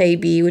the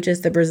FAB, which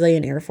is the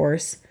Brazilian Air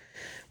Force,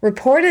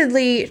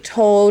 reportedly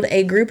told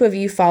a group of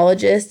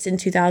ufologists in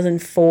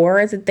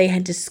 2004 that they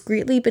had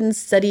discreetly been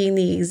studying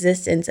the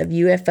existence of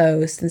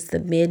UFOs since the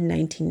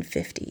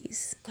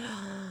mid-1950s.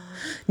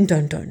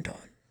 Dun, dun, dun.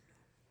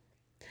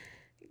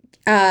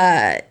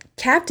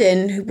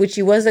 captain, which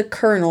he was a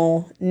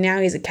colonel, now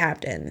he's a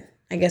captain.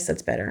 I guess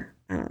that's better.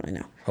 I don't really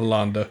know.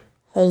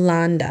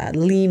 Holanda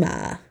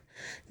Lima,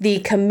 the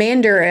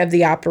commander of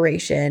the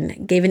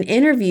operation, gave an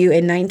interview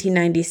in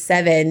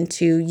 1997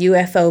 to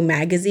UFO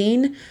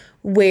magazine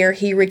where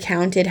he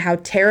recounted how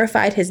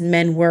terrified his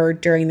men were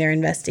during their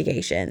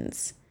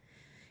investigations.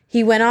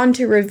 He went on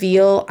to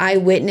reveal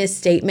eyewitness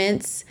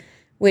statements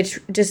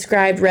which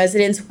described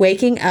residents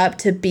waking up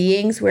to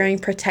beings wearing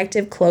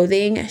protective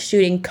clothing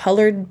shooting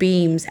colored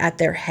beams at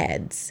their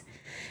heads,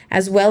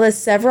 as well as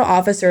several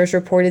officers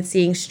reported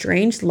seeing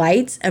strange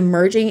lights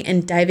emerging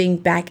and diving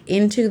back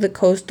into the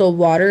coastal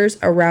waters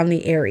around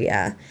the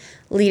area,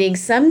 leading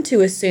some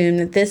to assume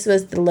that this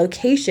was the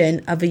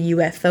location of a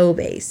UFO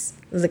base.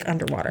 It was like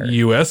underwater.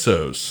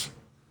 USOs.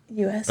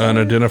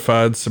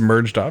 Unidentified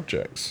submerged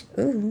objects.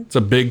 Ooh. It's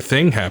a big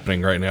thing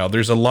happening right now.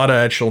 There's a lot of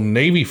actual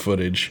Navy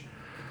footage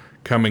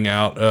coming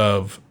out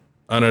of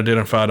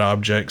unidentified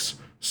objects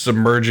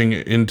submerging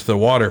into the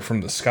water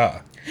from the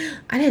sky.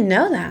 I didn't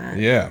know that.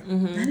 Yeah. I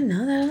didn't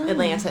know that at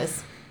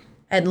all.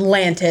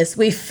 Atlantis.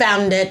 We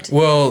found it.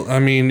 Well, I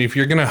mean, if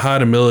you're going to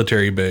hide a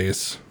military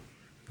base,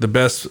 the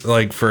best,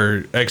 like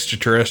for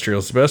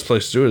extraterrestrials, the best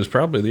place to do it is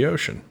probably the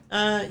ocean.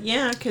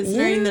 Yeah,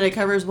 considering that it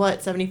covers,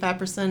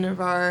 75%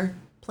 of our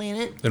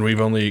planet? And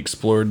we've only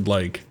explored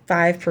like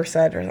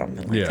 5% or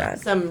something like that.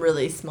 Some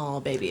really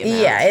small baby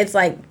amount. Yeah, it's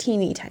like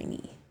teeny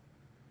tiny.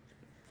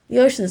 The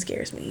ocean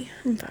scares me.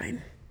 I'm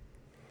fine.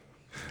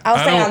 I'll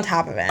stay on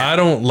top of it. I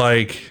don't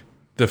like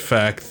the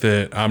fact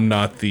that I'm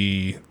not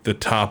the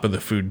top of the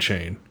food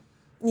chain.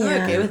 Yeah.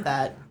 I'm okay with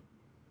that.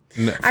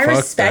 I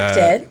respect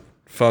it.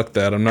 Fuck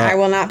that. I'm not. I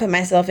will not put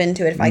myself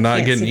into it if I can't not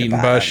getting see the eaten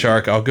by bottom. a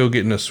shark. I'll go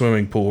get in a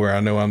swimming pool where I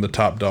know I'm the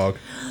top dog.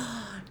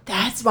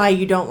 That's why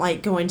you don't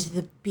like going to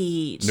the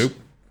beach. Nope.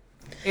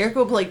 Eric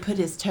will like put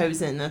his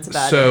toes in. That's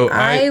about So it.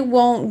 I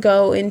won't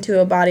go into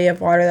a body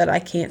of water that I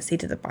can't see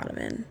to the bottom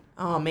in.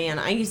 Oh man,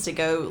 I used to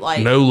go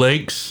like. no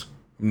lakes.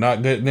 I'm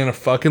not getting in a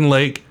fucking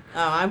lake.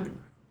 Oh,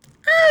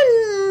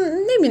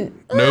 Maybe.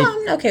 Nope.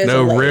 I'm okay with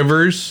no a lake.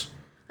 rivers.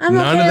 I'm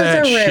None okay of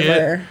that with a shit.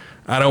 river.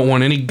 I don't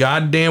want any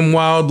goddamn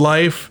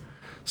wildlife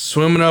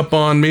swimming up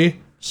on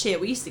me. shit,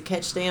 we used to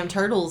catch damn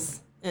turtles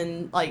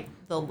in like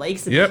the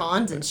lakes and Yep.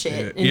 ponds and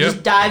shit, and Yep.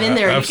 just dive in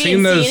there. And I've you seen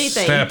couldn't those see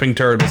anything. snapping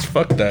turtles.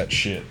 Fuck that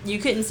shit. You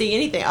couldn't see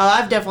anything. Oh,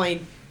 I've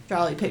definitely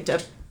probably picked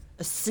up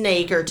a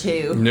snake or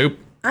two. Nope.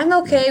 I'm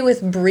okay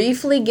with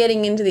briefly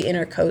getting into the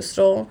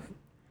intercoastal.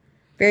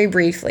 Very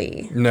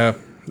briefly. No.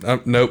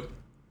 Nope.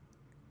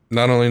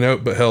 Not only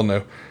nope, but hell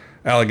no.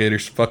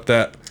 Alligators. Fuck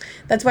that.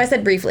 That's why I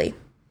said briefly.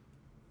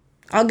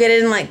 I'll get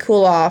in, like,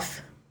 cool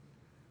off,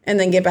 and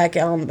then get back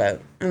out on the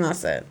boat. And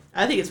that's it.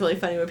 I think it's really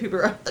funny when people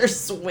are out there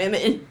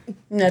swimming.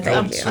 No,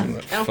 thank you. Swim in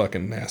that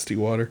fucking nasty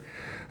water.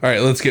 All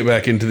right, let's get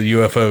back into the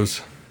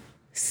UFOs.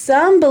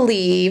 Some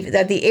believe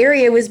that the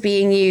area was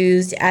being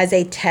used as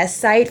a test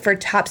site for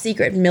top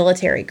secret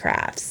military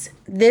crafts.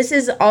 This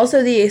is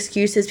also the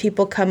excuses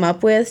people come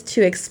up with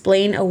to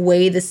explain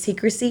away the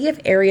secrecy of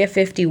Area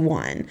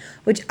 51,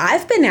 which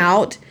I've been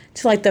out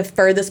to like the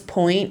furthest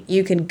point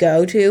you can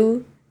go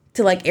to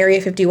like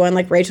Area 51,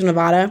 like Rachel,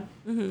 Nevada.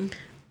 Mm-hmm.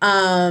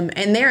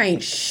 And there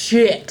ain't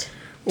shit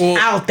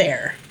out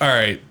there. All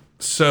right,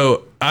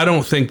 so I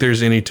don't think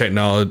there's any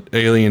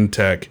alien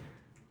tech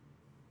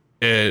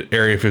at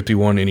Area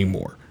 51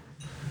 anymore.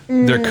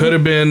 There could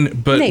have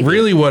been, but Maybe.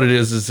 really what it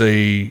is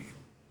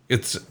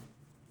it's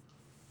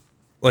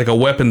like a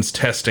weapons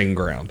testing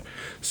ground.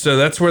 So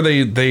that's where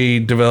they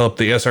developed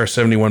the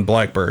SR-71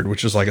 Blackbird,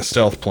 which is like a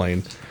stealth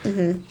plane.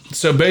 Mm-hmm.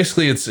 So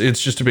basically it's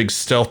just a big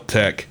stealth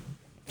tech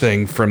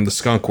thing from the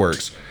Skunk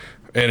Works.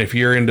 And if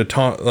you're into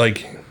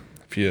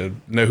if you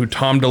know who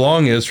Tom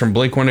DeLonge is from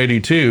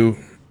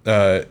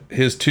Blink-182,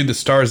 his To the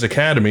Stars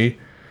Academy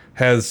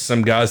has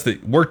some guys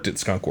that worked at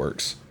Skunk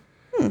Works.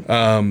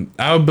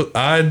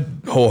 I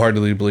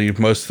wholeheartedly believe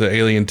most of the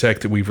alien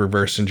tech that we've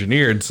reverse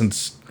engineered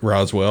since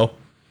Roswell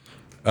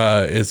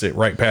is at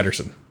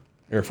Wright-Patterson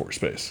Air Force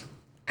Base.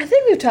 I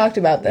think we've talked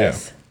about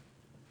this.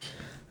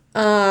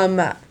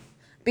 But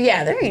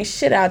yeah, there ain't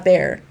shit out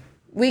there.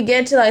 We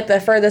get to like the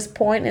furthest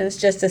point and it's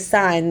just a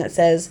sign that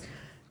says,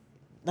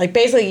 like,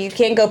 basically you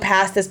can't go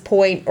past this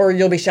point or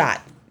you'll be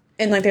shot.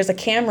 And like there's a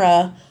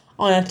camera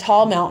on a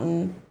tall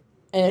mountain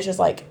and it's just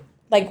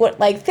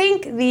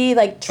think the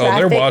like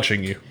traffic. Oh, they're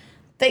watching you.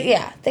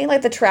 Think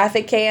like the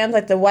traffic cams,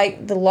 like the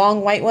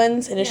long white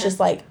ones, and it's just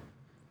like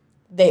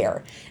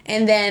there.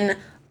 And then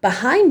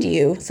behind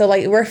you, so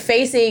like we're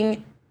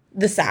facing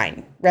the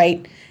sign,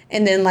 right?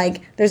 And then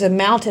like there's a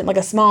mountain, like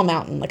a small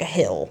mountain, like a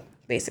hill,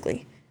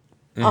 basically.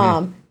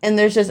 Mm-hmm. And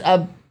there's just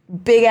a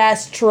big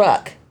ass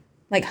truck,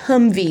 like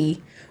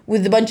Humvee,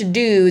 with a bunch of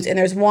dudes, and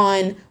there's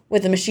one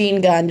with a machine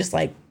gun, just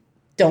like,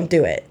 don't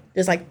do it,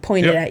 just like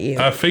pointed at you.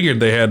 I figured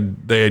they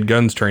had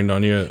guns trained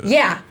on you.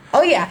 Yeah.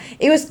 Oh yeah.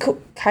 It was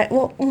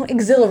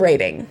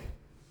exhilarating.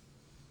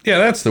 Yeah,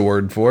 that's the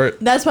word for it.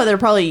 That's why they're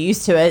probably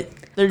used to it.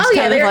 They're just Oh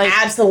yeah, kind of they're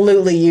like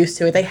absolutely used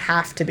to it. They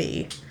have to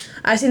be.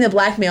 I've seen the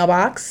black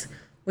mailbox,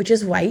 which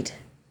is white.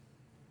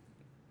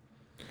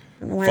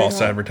 False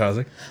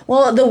advertising.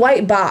 Well, the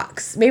white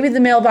box. Maybe the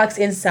mailbox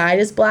inside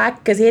is black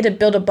because he had to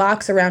build a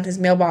box around his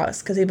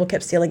mailbox because people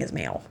kept stealing his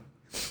mail.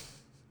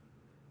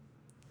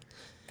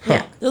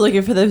 Yeah. They're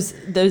looking for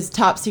those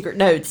top secret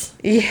notes.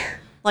 Yeah.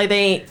 Like they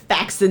ain't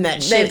faxing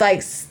that shit. They've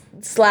like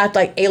slapped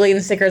like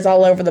alien stickers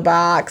all over the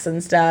box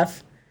and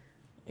stuff.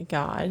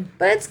 God.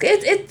 But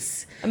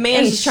it's A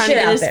man's just trying to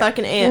get his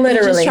fucking aunt.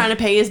 Literally. He's just trying to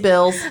pay his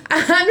bills.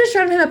 I'm just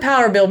trying to pay my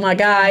power bill, my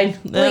guy.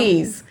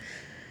 Please.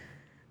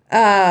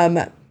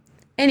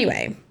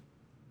 Anyway.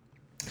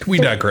 We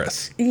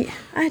digress. Yeah,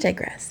 I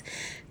digress.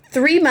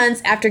 3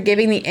 months after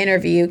giving the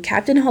interview,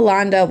 Captain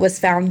Hollanda was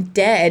found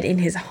dead in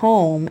his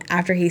home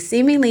after he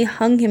seemingly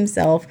hung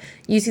himself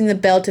using the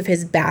belt of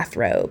his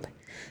bathrobe.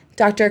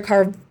 Dr.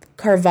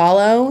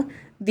 Carvalho,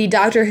 the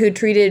doctor who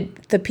treated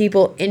the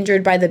people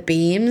injured by the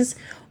beams,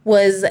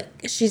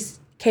 she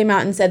came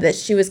out and said that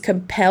she was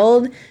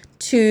compelled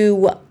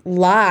to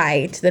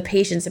lie to the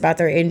patients about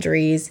their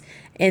injuries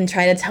and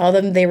try to tell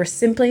them they were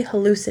simply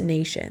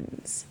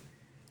hallucinations.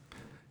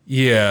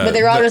 Yeah. But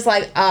they were all just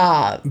like,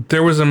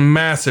 There was a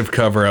massive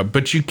cover up,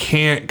 but you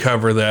can't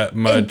cover that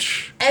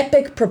much.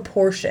 epic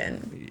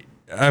proportion.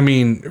 I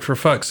mean, for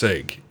fuck's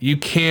sake, you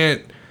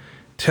can't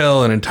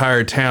tell an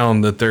entire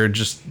town that they're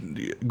just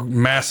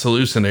mass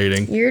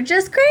hallucinating. You're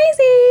just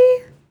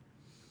crazy.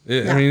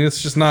 I mean,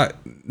 it's just not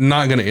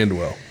going to end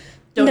well.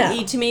 Don't No.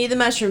 eat too many of the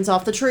mushrooms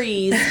off the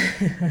trees.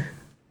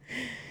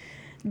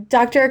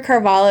 Dr.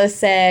 Carvalho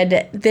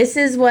said, "This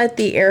is what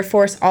the Air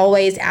Force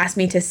always asked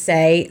me to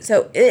say."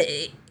 So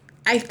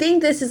I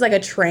think this is like a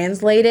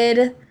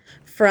translated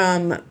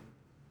from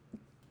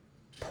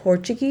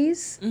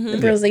Portuguese. The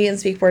Brazilians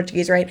speak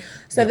Portuguese, right?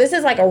 So this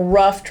is like a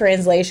rough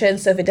translation.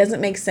 So if it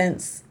doesn't make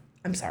sense,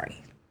 I'm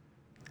sorry.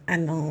 I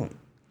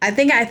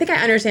think I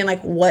understand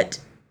like what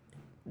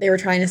they were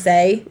trying to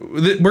say.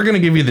 We're going to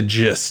give you the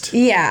gist.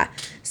 Yeah.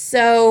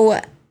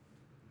 So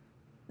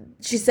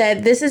she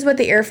said, "This is what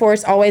the Air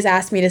Force always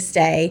asked me to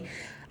say.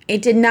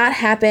 It did not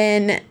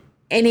happen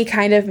any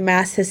kind of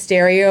mass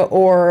hysteria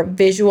or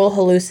visual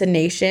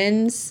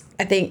hallucinations."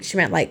 I think she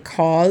meant like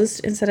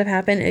caused instead of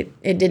happen.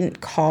 It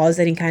didn't cause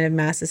any kind of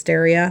mass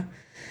hysteria.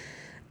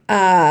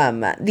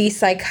 The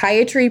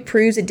psychiatry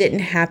proves it didn't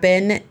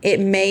happen. It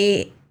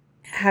may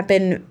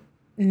happen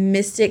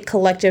mystic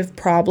collective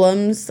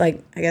problems,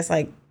 like I guess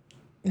like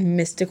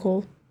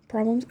mystical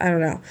problems. I don't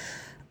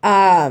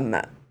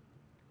know.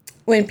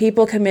 When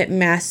people commit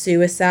mass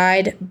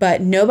suicide,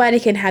 but nobody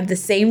can have the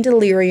same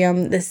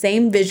delirium, the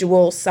same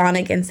visual,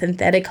 sonic, and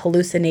synthetic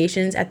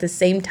hallucinations at the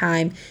same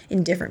time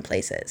in different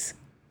places.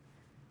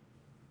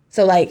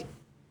 So, like,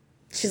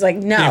 she's like,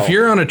 no. If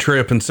you're on a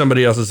trip and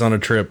somebody else is on a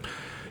trip,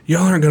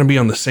 y'all aren't going to be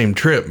on the same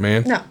trip,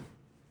 man. No.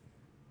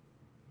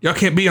 Y'all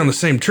can't be on the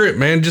same trip,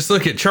 man. Just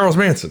look at Charles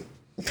Manson.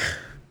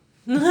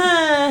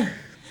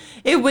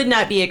 It would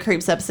not be a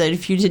Creeps episode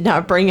if you did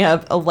not bring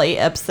up a late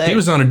episode. He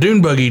was on a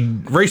dune buggy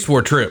race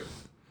war trip.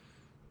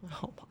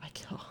 Oh my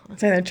god.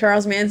 It's either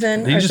Charles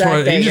Manson He or just Zach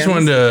wanted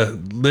Bagans.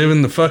 to live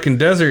in the fucking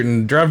desert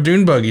and drive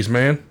dune buggies,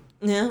 man.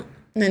 Yeah.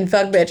 And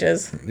fuck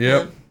bitches.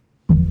 Yep.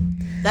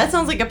 That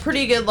sounds like a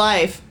pretty good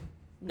life.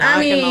 Not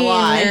gonna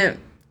lie.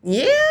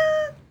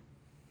 Yeah.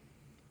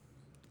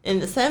 In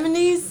the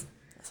 70s,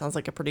 that sounds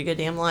like a pretty good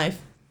damn life.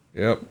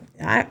 Yep.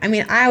 I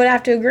mean, I would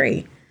have to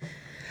agree.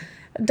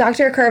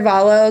 Dr.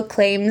 Carvalho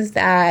claims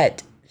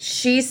that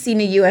she's seen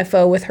a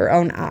UFO with her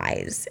own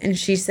eyes. And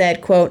she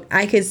said, quote,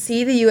 "I could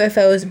see the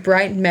UFO's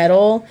bright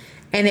metal,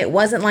 and it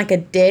wasn't like a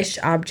dish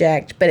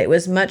object, but it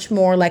was much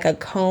more like a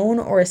cone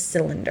or a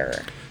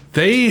cylinder."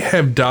 They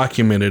have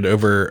documented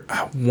over,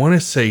 I want to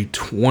say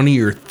 20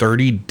 or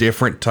 30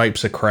 different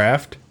types of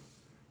craft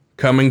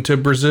coming to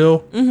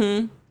Brazil.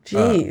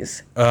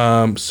 Jeez.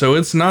 So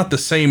it's not the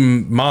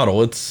same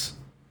model. It's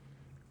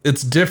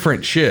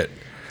different shit.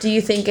 Do you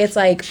think it's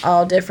like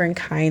all different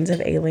kinds of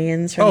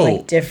aliens from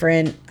like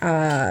different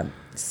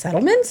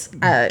settlements?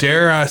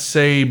 Dare I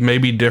say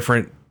maybe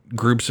different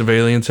groups of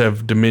aliens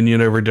have dominion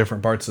over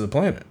different parts of the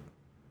planet?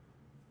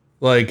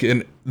 Like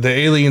the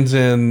aliens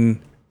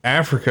in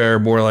Africa are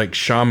more like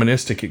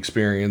shamanistic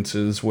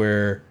experiences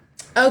where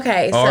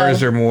Okay, ours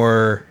so are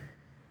more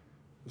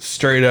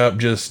straight up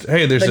just,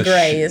 hey, there's The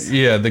Greys.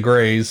 the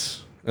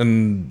Greys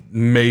and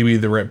maybe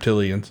the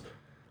reptilians.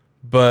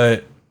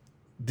 But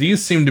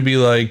these seem to be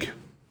like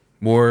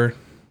more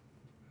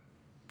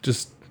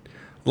just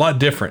a lot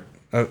different.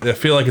 I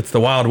feel like it's the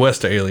Wild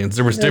West of aliens.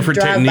 There was different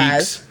drive-bys.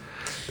 techniques.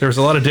 There was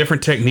a lot of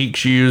different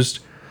techniques used,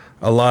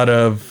 a lot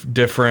of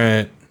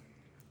different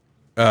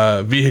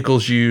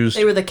vehicles used.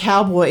 They were the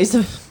cowboys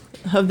of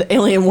the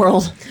alien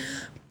world.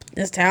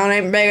 this town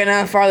ain't big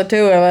enough for the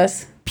two of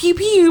us. Pew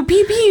pew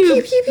pew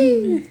pew. Pew,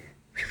 pew.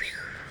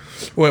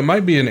 Well, it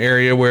might be an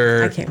area I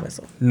where can't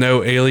whistle.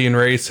 no alien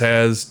race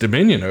has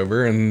dominion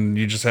over, and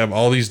you just have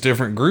all these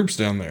different groups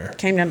down there.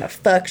 Came down to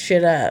fuck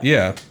shit up.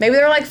 Yeah, Maybe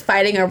they're like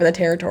fighting over the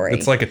territory.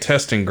 it's like a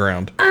testing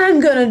ground.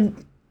 I'm gonna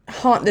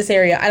haunt this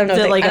area. I don't know.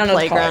 Is it like I a don't know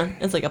what to call it.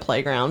 playground? It's like a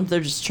playground. They're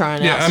just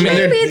trying Yeah, out. I mean,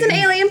 shit. Maybe it's an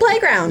alien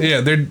playground. Yeah,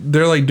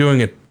 they're like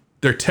doing it.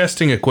 They're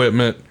testing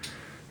equipment.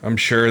 I'm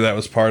sure that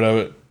was part of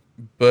it.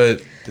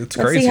 but it's Let's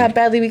crazy. see how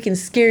badly we can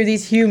scare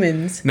these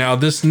humans. Now,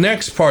 this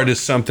next part is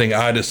something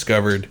I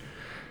discovered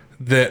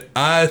that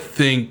I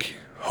think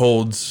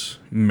holds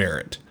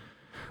merit.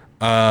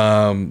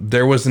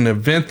 There was an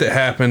event that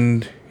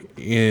happened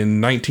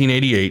in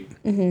 1988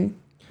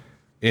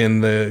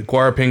 in the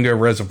Guarapinga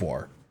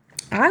Reservoir.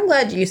 I'm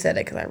glad you said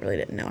it because I really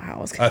didn't know how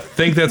it was I going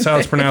think that's how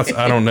it's pronounced.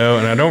 I don't know,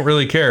 and I don't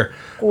really care.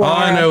 All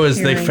I know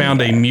is they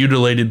found a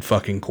mutilated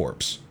fucking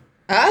corpse.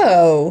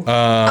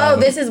 Oh,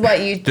 this is what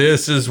you...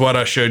 This is what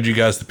I showed you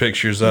guys the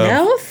pictures of.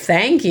 No,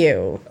 thank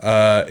you.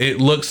 It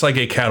looks like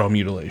a cattle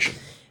mutilation.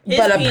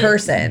 But a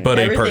person. But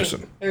a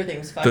person.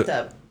 Everything's fucked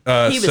up.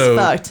 He was so-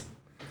 fucked.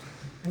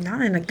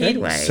 Not in a good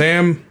way.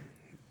 Sam,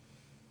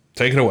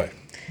 take it away.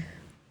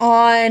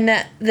 On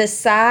the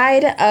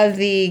side of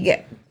the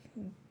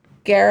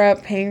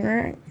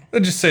Garapinga,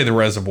 Let's just say the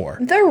reservoir.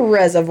 the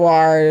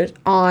reservoir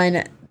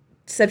on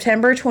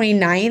September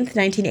 29th,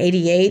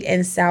 1988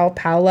 in Sao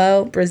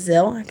Paulo,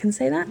 Brazil. I can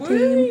say that.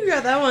 Woo, you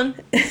got that one.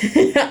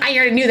 I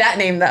already knew that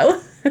name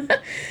though.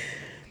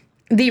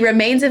 The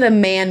remains of a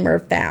man were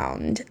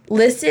found,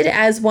 listed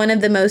as one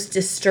of the most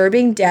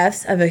disturbing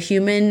deaths of a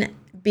human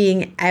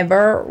being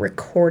ever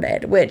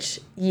recorded, which,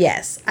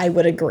 yes, I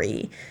would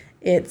agree.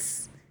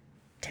 It's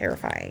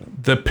terrifying.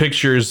 The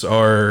pictures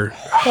are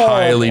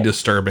highly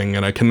disturbing,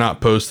 and I cannot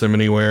post them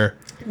anywhere.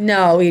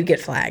 No, we'd get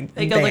flagged.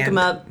 Hey, go look banned, him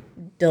up.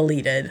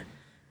 Deleted.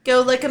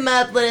 Go look him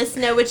up. Let us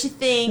know what you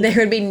think. There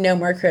would be no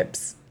more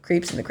creeps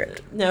in the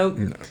crypt.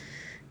 No.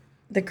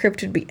 The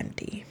crypt would be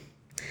empty.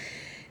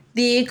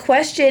 The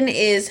question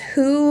is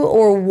who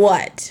or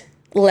what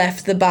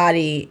left the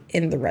body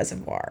in the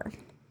reservoir?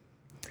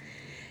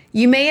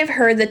 You may have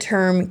heard the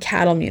term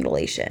cattle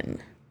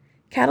mutilation.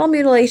 Cattle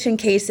mutilation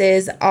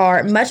cases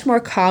are much more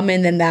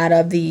common than that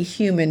of the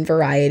human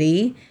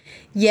variety,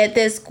 yet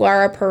this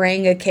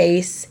Guarapiranga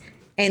case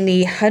and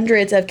the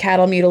hundreds of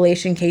cattle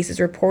mutilation cases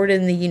reported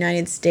in the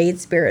United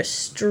States bear a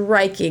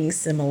striking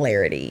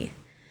similarity.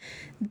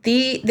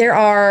 There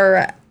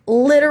are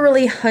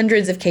literally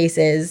hundreds of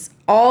cases,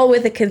 all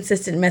with a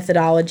consistent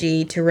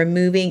methodology to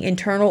removing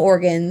internal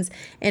organs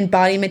and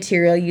body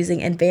material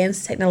using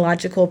advanced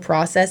technological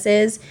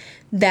processes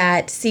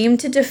that seem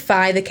to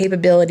defy the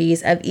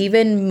capabilities of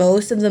even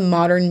most of the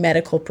modern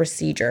medical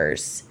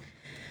procedures.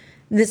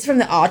 This is from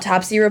the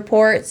autopsy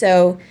report.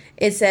 So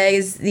it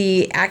says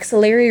the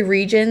axillary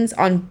regions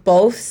on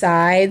both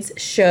sides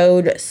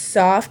showed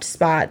soft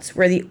spots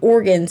where the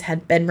organs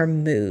had been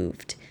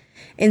removed.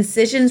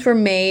 Incisions were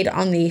made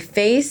on the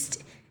face,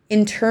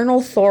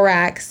 internal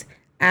thorax,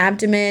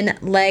 abdomen,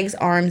 legs,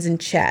 arms, and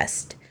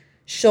chest.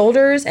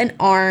 Shoulders and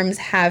arms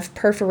have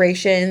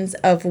perforations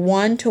of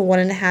 1 to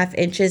 1.5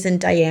 inches in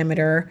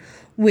diameter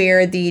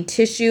where the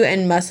tissue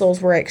and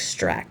muscles were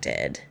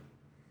extracted.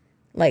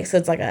 So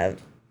it's like a...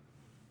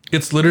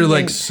 It's literally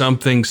like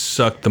something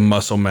sucked the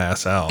muscle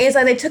mass out. It's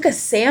like they took a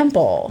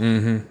sample.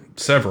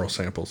 Several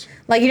samples.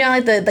 Like, you know,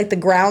 like the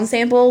ground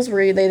samples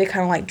where they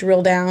kind of like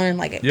drill down and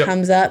like it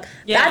comes up.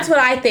 Yeah. That's what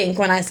I think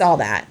when I saw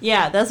that.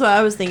 Yeah, that's what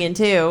I was thinking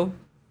too.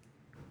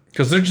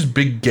 Because they're just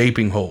big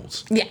gaping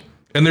holes. Yeah.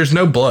 And there's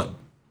no blood.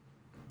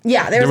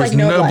 Yeah, There was like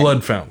no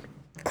blood found.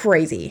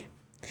 Crazy.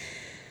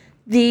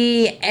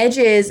 The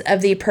edges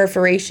of the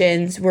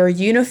perforations were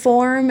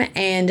uniform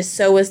and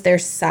so was their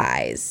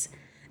size.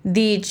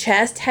 The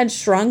chest had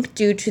shrunk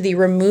due to the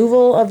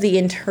removal of the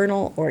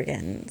internal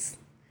organs.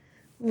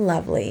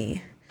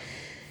 Lovely.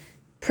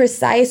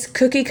 Precise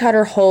cookie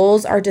cutter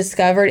holes are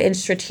discovered in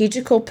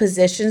strategical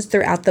positions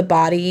throughout the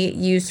body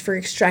used for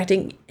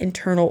extracting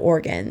internal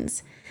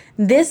organs.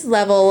 This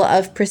level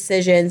of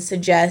precision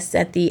suggests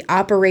that the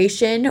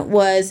operation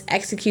was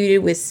executed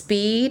with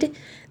speed,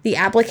 the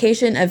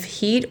application of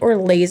heat or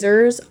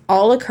lasers,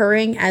 all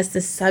occurring as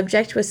the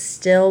subject was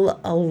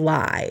still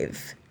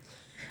alive.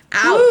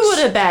 Ouch. Ooh,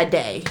 what a bad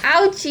day.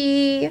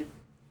 Ouchie.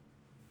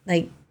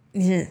 Like,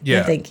 yeah.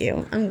 Yeah. Thank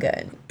you. I'm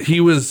good. He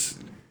was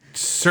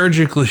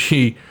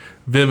surgically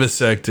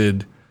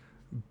vivisected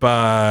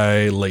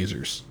by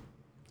lasers.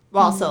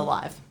 While still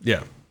alive.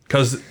 Yeah.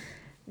 Because,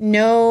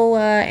 No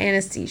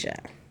anesthesia.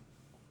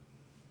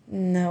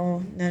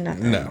 No,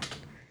 nothing. no.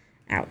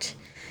 Ouch.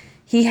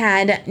 He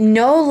had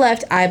no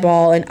left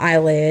eyeball and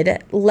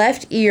eyelid,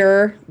 left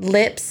ear,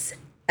 lips,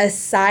 a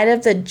side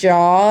of the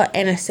jaw,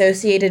 and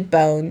associated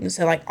bones.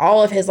 So, like,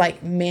 all of his,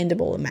 like,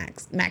 mandible and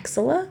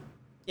maxilla.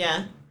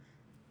 Yeah.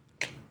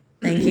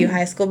 Thank you,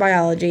 high school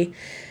biology.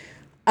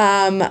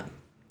 And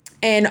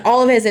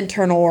all of his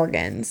internal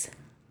organs.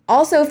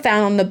 Also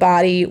found on the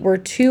body were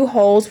 2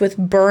 holes with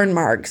burn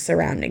marks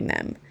surrounding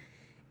them.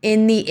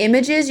 In the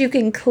images, you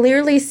can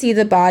clearly see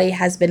the body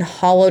has been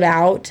hollowed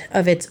out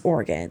of its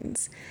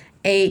organs.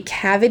 A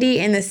cavity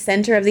in the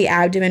center of the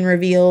abdomen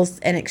reveals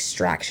an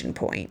extraction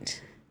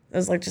point. It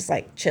was like just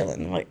like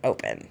chilling, like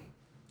open.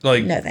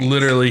 Like, No thanks.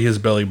 literally his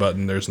belly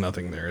button, there's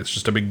nothing there. It's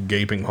just a big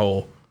gaping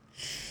hole.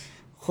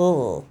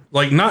 Cool.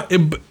 Like,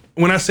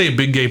 when I say a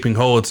big gaping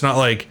hole, it's not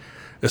like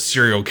a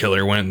serial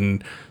killer went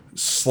and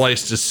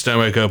sliced his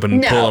stomach open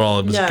and No. pulled all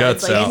of his No,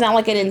 guts it's like- out. It's not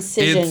like an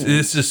incision.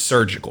 This is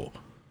surgical.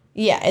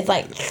 Yeah, it's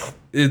like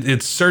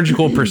It's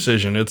surgical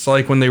precision. It's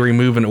like when they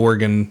remove an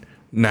organ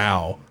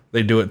now,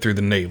 they do it through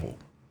the navel.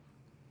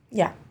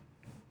 yeah.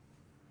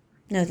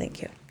 No,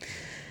 thank you.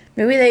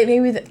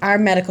 Our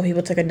medical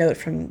people took a note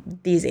from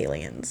these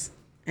aliens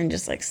and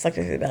just like sucked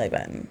it through the belly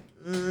button.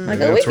 Like,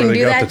 oh, we That's where can they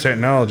do got that. the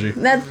technology.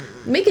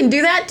 We can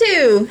do that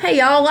too. Hey,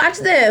 y'all, watch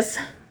this.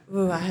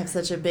 Ooh, I have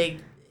such a big.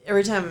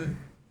 Every time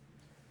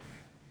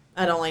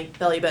I don't like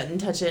belly button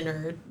touching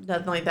or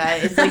nothing like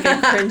that, it's like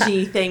a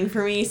cringy thing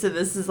for me. So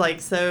this is like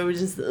so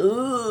just.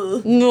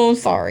 Ugh. No,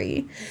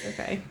 sorry.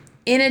 Okay.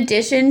 In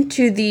addition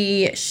to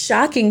the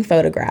shocking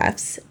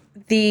photographs,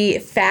 the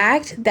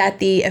fact that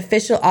the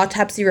official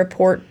autopsy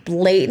report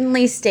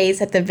blatantly states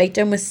that the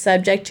victim was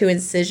subject to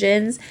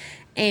incisions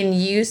and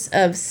use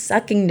of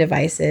sucking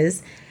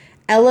devices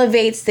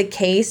elevates the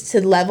case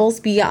to levels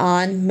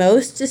beyond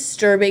most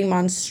disturbing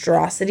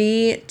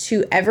monstrosity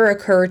to ever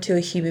occur to a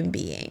human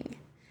being.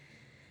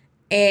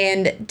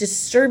 And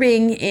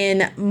disturbing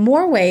in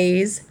more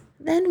ways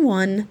than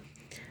one.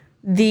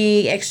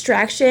 The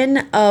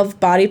extraction of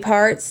body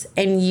parts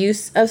and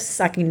use of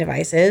sucking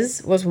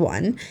devices was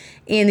one.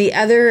 And the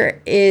other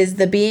is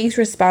the beings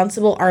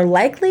responsible are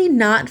likely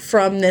not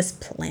from this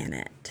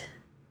planet.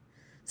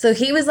 So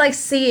he was like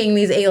seeing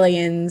these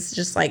aliens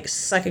just like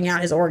sucking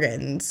out his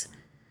organs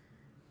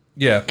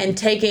Yeah. and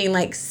taking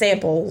like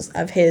samples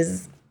of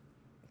his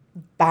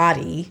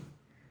body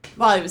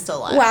While he was still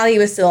alive. while he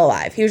was still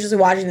alive. He was just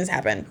watching this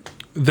happen.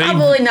 They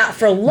Probably not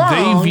for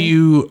long. they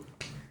view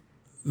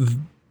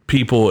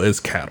people as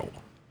cattle.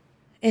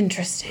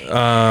 Interesting.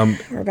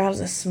 We're about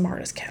as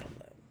smart as cattle,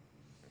 though.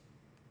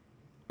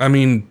 I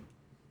mean,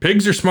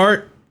 pigs are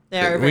smart. They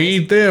are We very-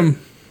 eat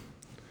them.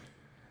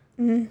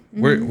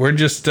 We're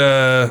just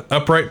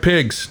upright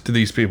pigs to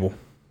these people.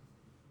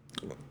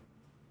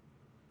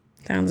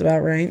 Sounds about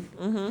right.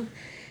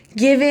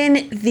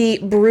 Given the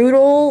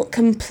brutal,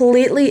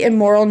 completely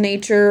immoral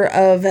nature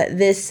of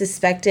this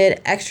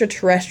suspected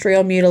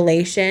extraterrestrial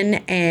mutilation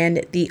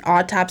and the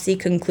autopsy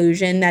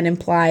conclusion that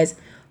implies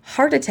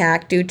heart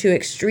attack due to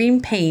extreme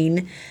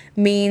pain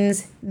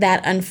means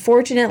that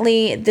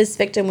unfortunately this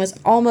victim was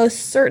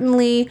almost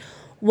certainly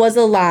was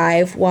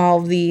alive while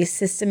the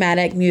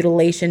systematic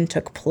mutilation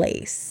took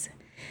place.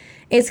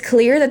 It's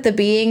clear that the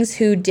beings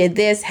who did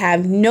this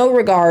have no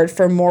regard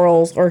for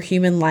morals or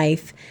human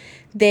life.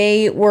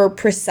 They were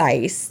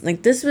precise.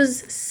 Like, this was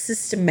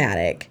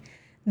systematic.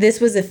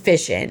 This was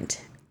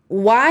efficient.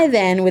 Why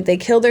then would they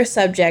kill their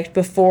subject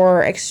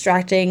before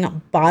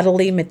extracting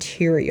bodily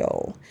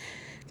material?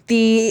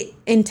 The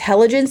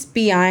intelligence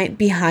behind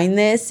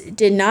this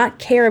did not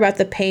care about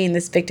the pain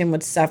this victim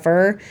would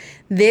suffer.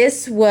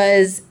 This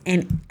was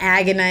an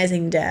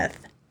agonizing death,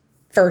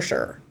 for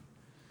sure.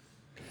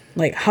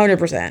 Like,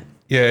 100%.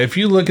 Yeah, if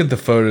you look at the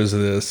photos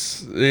of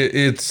this,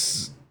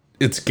 it's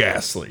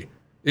ghastly.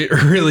 It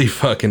really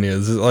fucking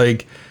is.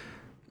 Like,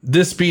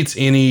 this beats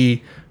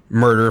any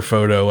murder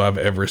photo I've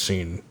ever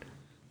seen.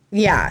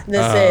 Yeah,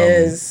 this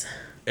is...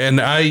 And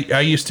I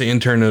used to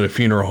intern at a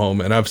funeral home,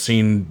 and I've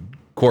seen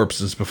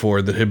corpses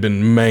before that have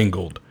been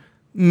mangled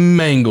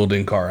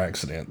in car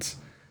accidents.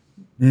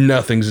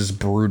 Nothing's as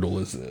brutal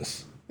as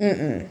this.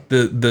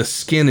 The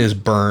skin is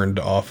burned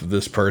off of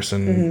this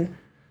person.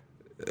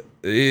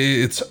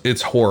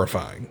 It's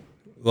horrifying.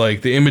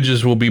 Like, the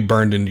images will be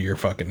burned into your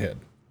fucking head.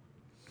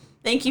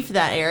 Thank you for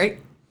that, Eric.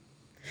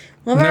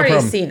 Well, I've No already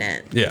problem. seen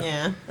it. Yeah.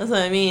 Yeah, that's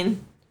what I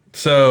mean.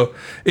 So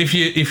if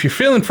you're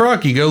feeling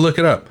froggy, go look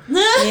it up.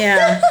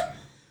 Yeah.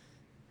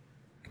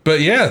 But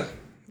yeah,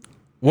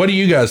 what do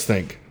you guys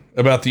think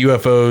about the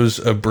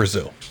UFOs of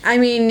Brazil? I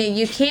mean,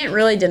 you can't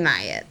really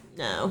deny it.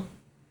 No.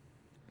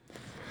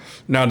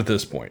 Not at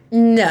this point.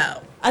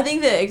 No. I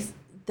think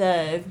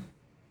the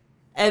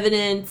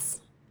evidence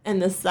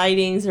and the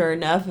sightings are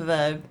enough of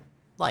a,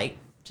 like,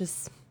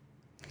 just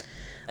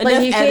Like,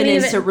 enough you can't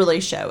evidence even- to really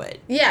show it.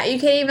 Yeah, you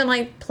can't even,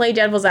 like, play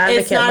devil's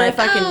advocate. It's not like, a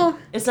fucking. oh,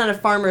 It's not a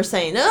farmer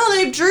saying, "Oh,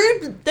 they drew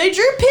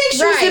pictures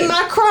Right. in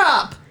my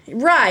crop."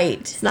 right.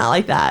 It's not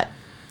like that.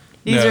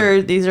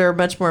 No. These are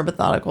much more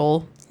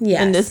methodical. Yes.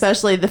 And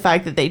especially the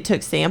fact that they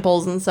took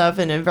samples and stuff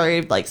in a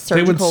very like They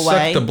would surgical suck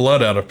way. the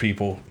blood out of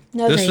people.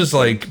 No, This thank was you.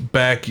 like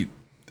back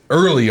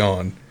early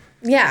on,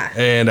 Yeah.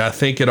 and I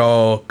think it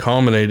all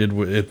culminated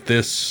with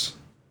this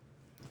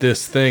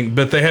thing.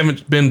 But they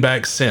haven't been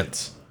back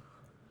since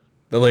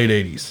the late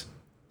 '80s.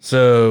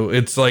 So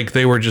it's like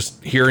they were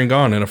just here and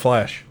gone in a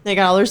flash. They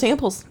got all their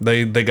samples.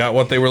 They got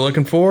what they were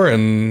looking for,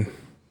 and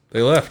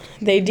they left.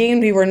 They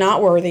deemed we were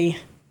not worthy.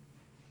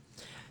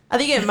 I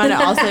think it might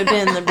have also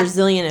been the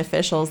Brazilian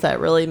officials that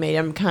really made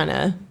them kind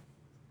of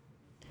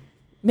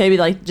maybe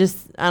like just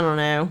I don't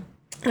know.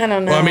 I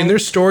don't know. Well, I mean,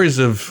 there's stories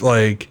of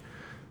like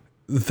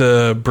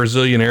the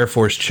Brazilian Air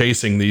Force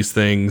chasing these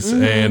things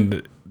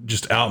and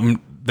just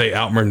they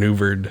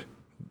outmaneuvered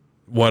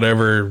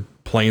whatever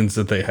planes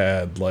that they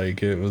had.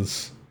 Like, it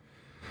was,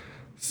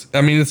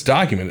 I mean, it's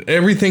documented.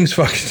 Everything's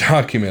fucking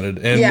documented.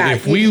 And Yeah,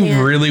 if you we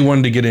can't- really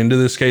wanted to get into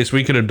this case,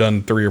 we could have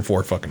done 3 or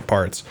 4 fucking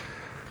parts.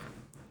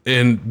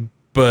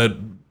 But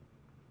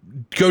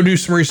go do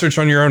some research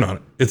on your own on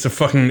it. It's a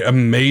fucking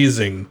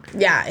amazing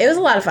Yeah, it was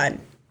a lot of fun.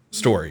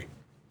 story.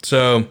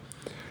 So,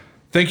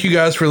 thank you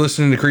guys for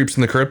listening to Creeps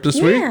in the Crypt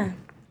this week. Yeah.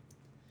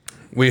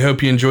 We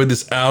hope you enjoyed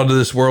this out of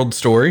this world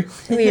story.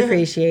 We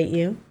appreciate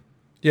you.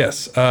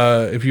 Yes.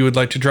 If you would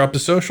like to drop the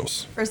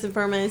socials. First and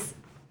foremost,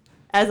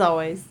 as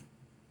always,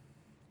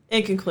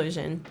 in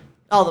conclusion,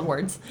 all the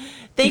words.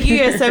 Thank you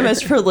guys so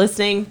much for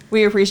listening.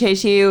 We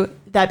appreciate you.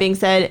 That being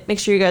said, make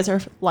sure you guys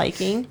are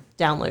liking,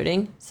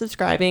 downloading,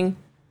 subscribing,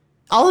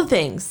 all the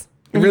things.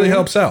 It really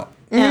helps out.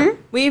 Yeah,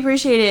 we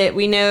appreciate it.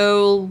 We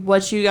know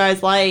what you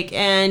guys like,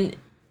 and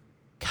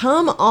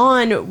come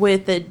on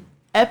with the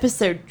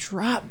episode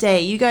drop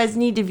day. You guys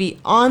need to be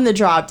on the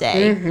drop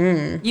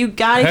day. You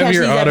gotta Have catch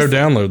your these auto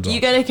downloads on.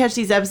 You gotta catch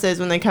these episodes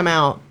when they come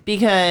out,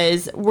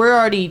 because we're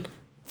already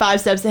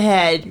 5 steps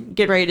ahead.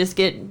 Get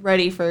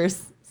ready for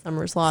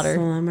Summer Slaughter.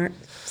 Slumber of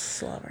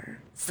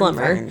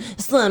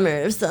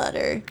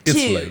Slaughter. It's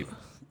 2. late.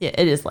 Yeah,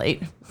 it is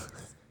late.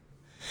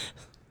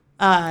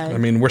 I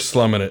mean, we're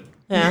slumming it.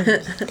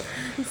 Yeah.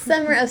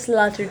 Summer of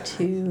Slaughter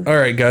 2. All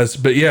right, guys.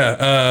 But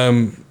yeah,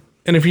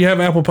 and if you have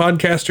Apple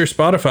Podcast or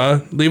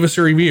Spotify, leave us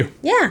a review.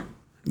 Yeah.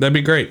 That'd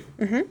be great.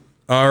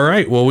 All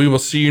right. Well, we will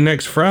see you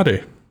next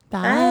Friday.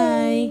 Bye.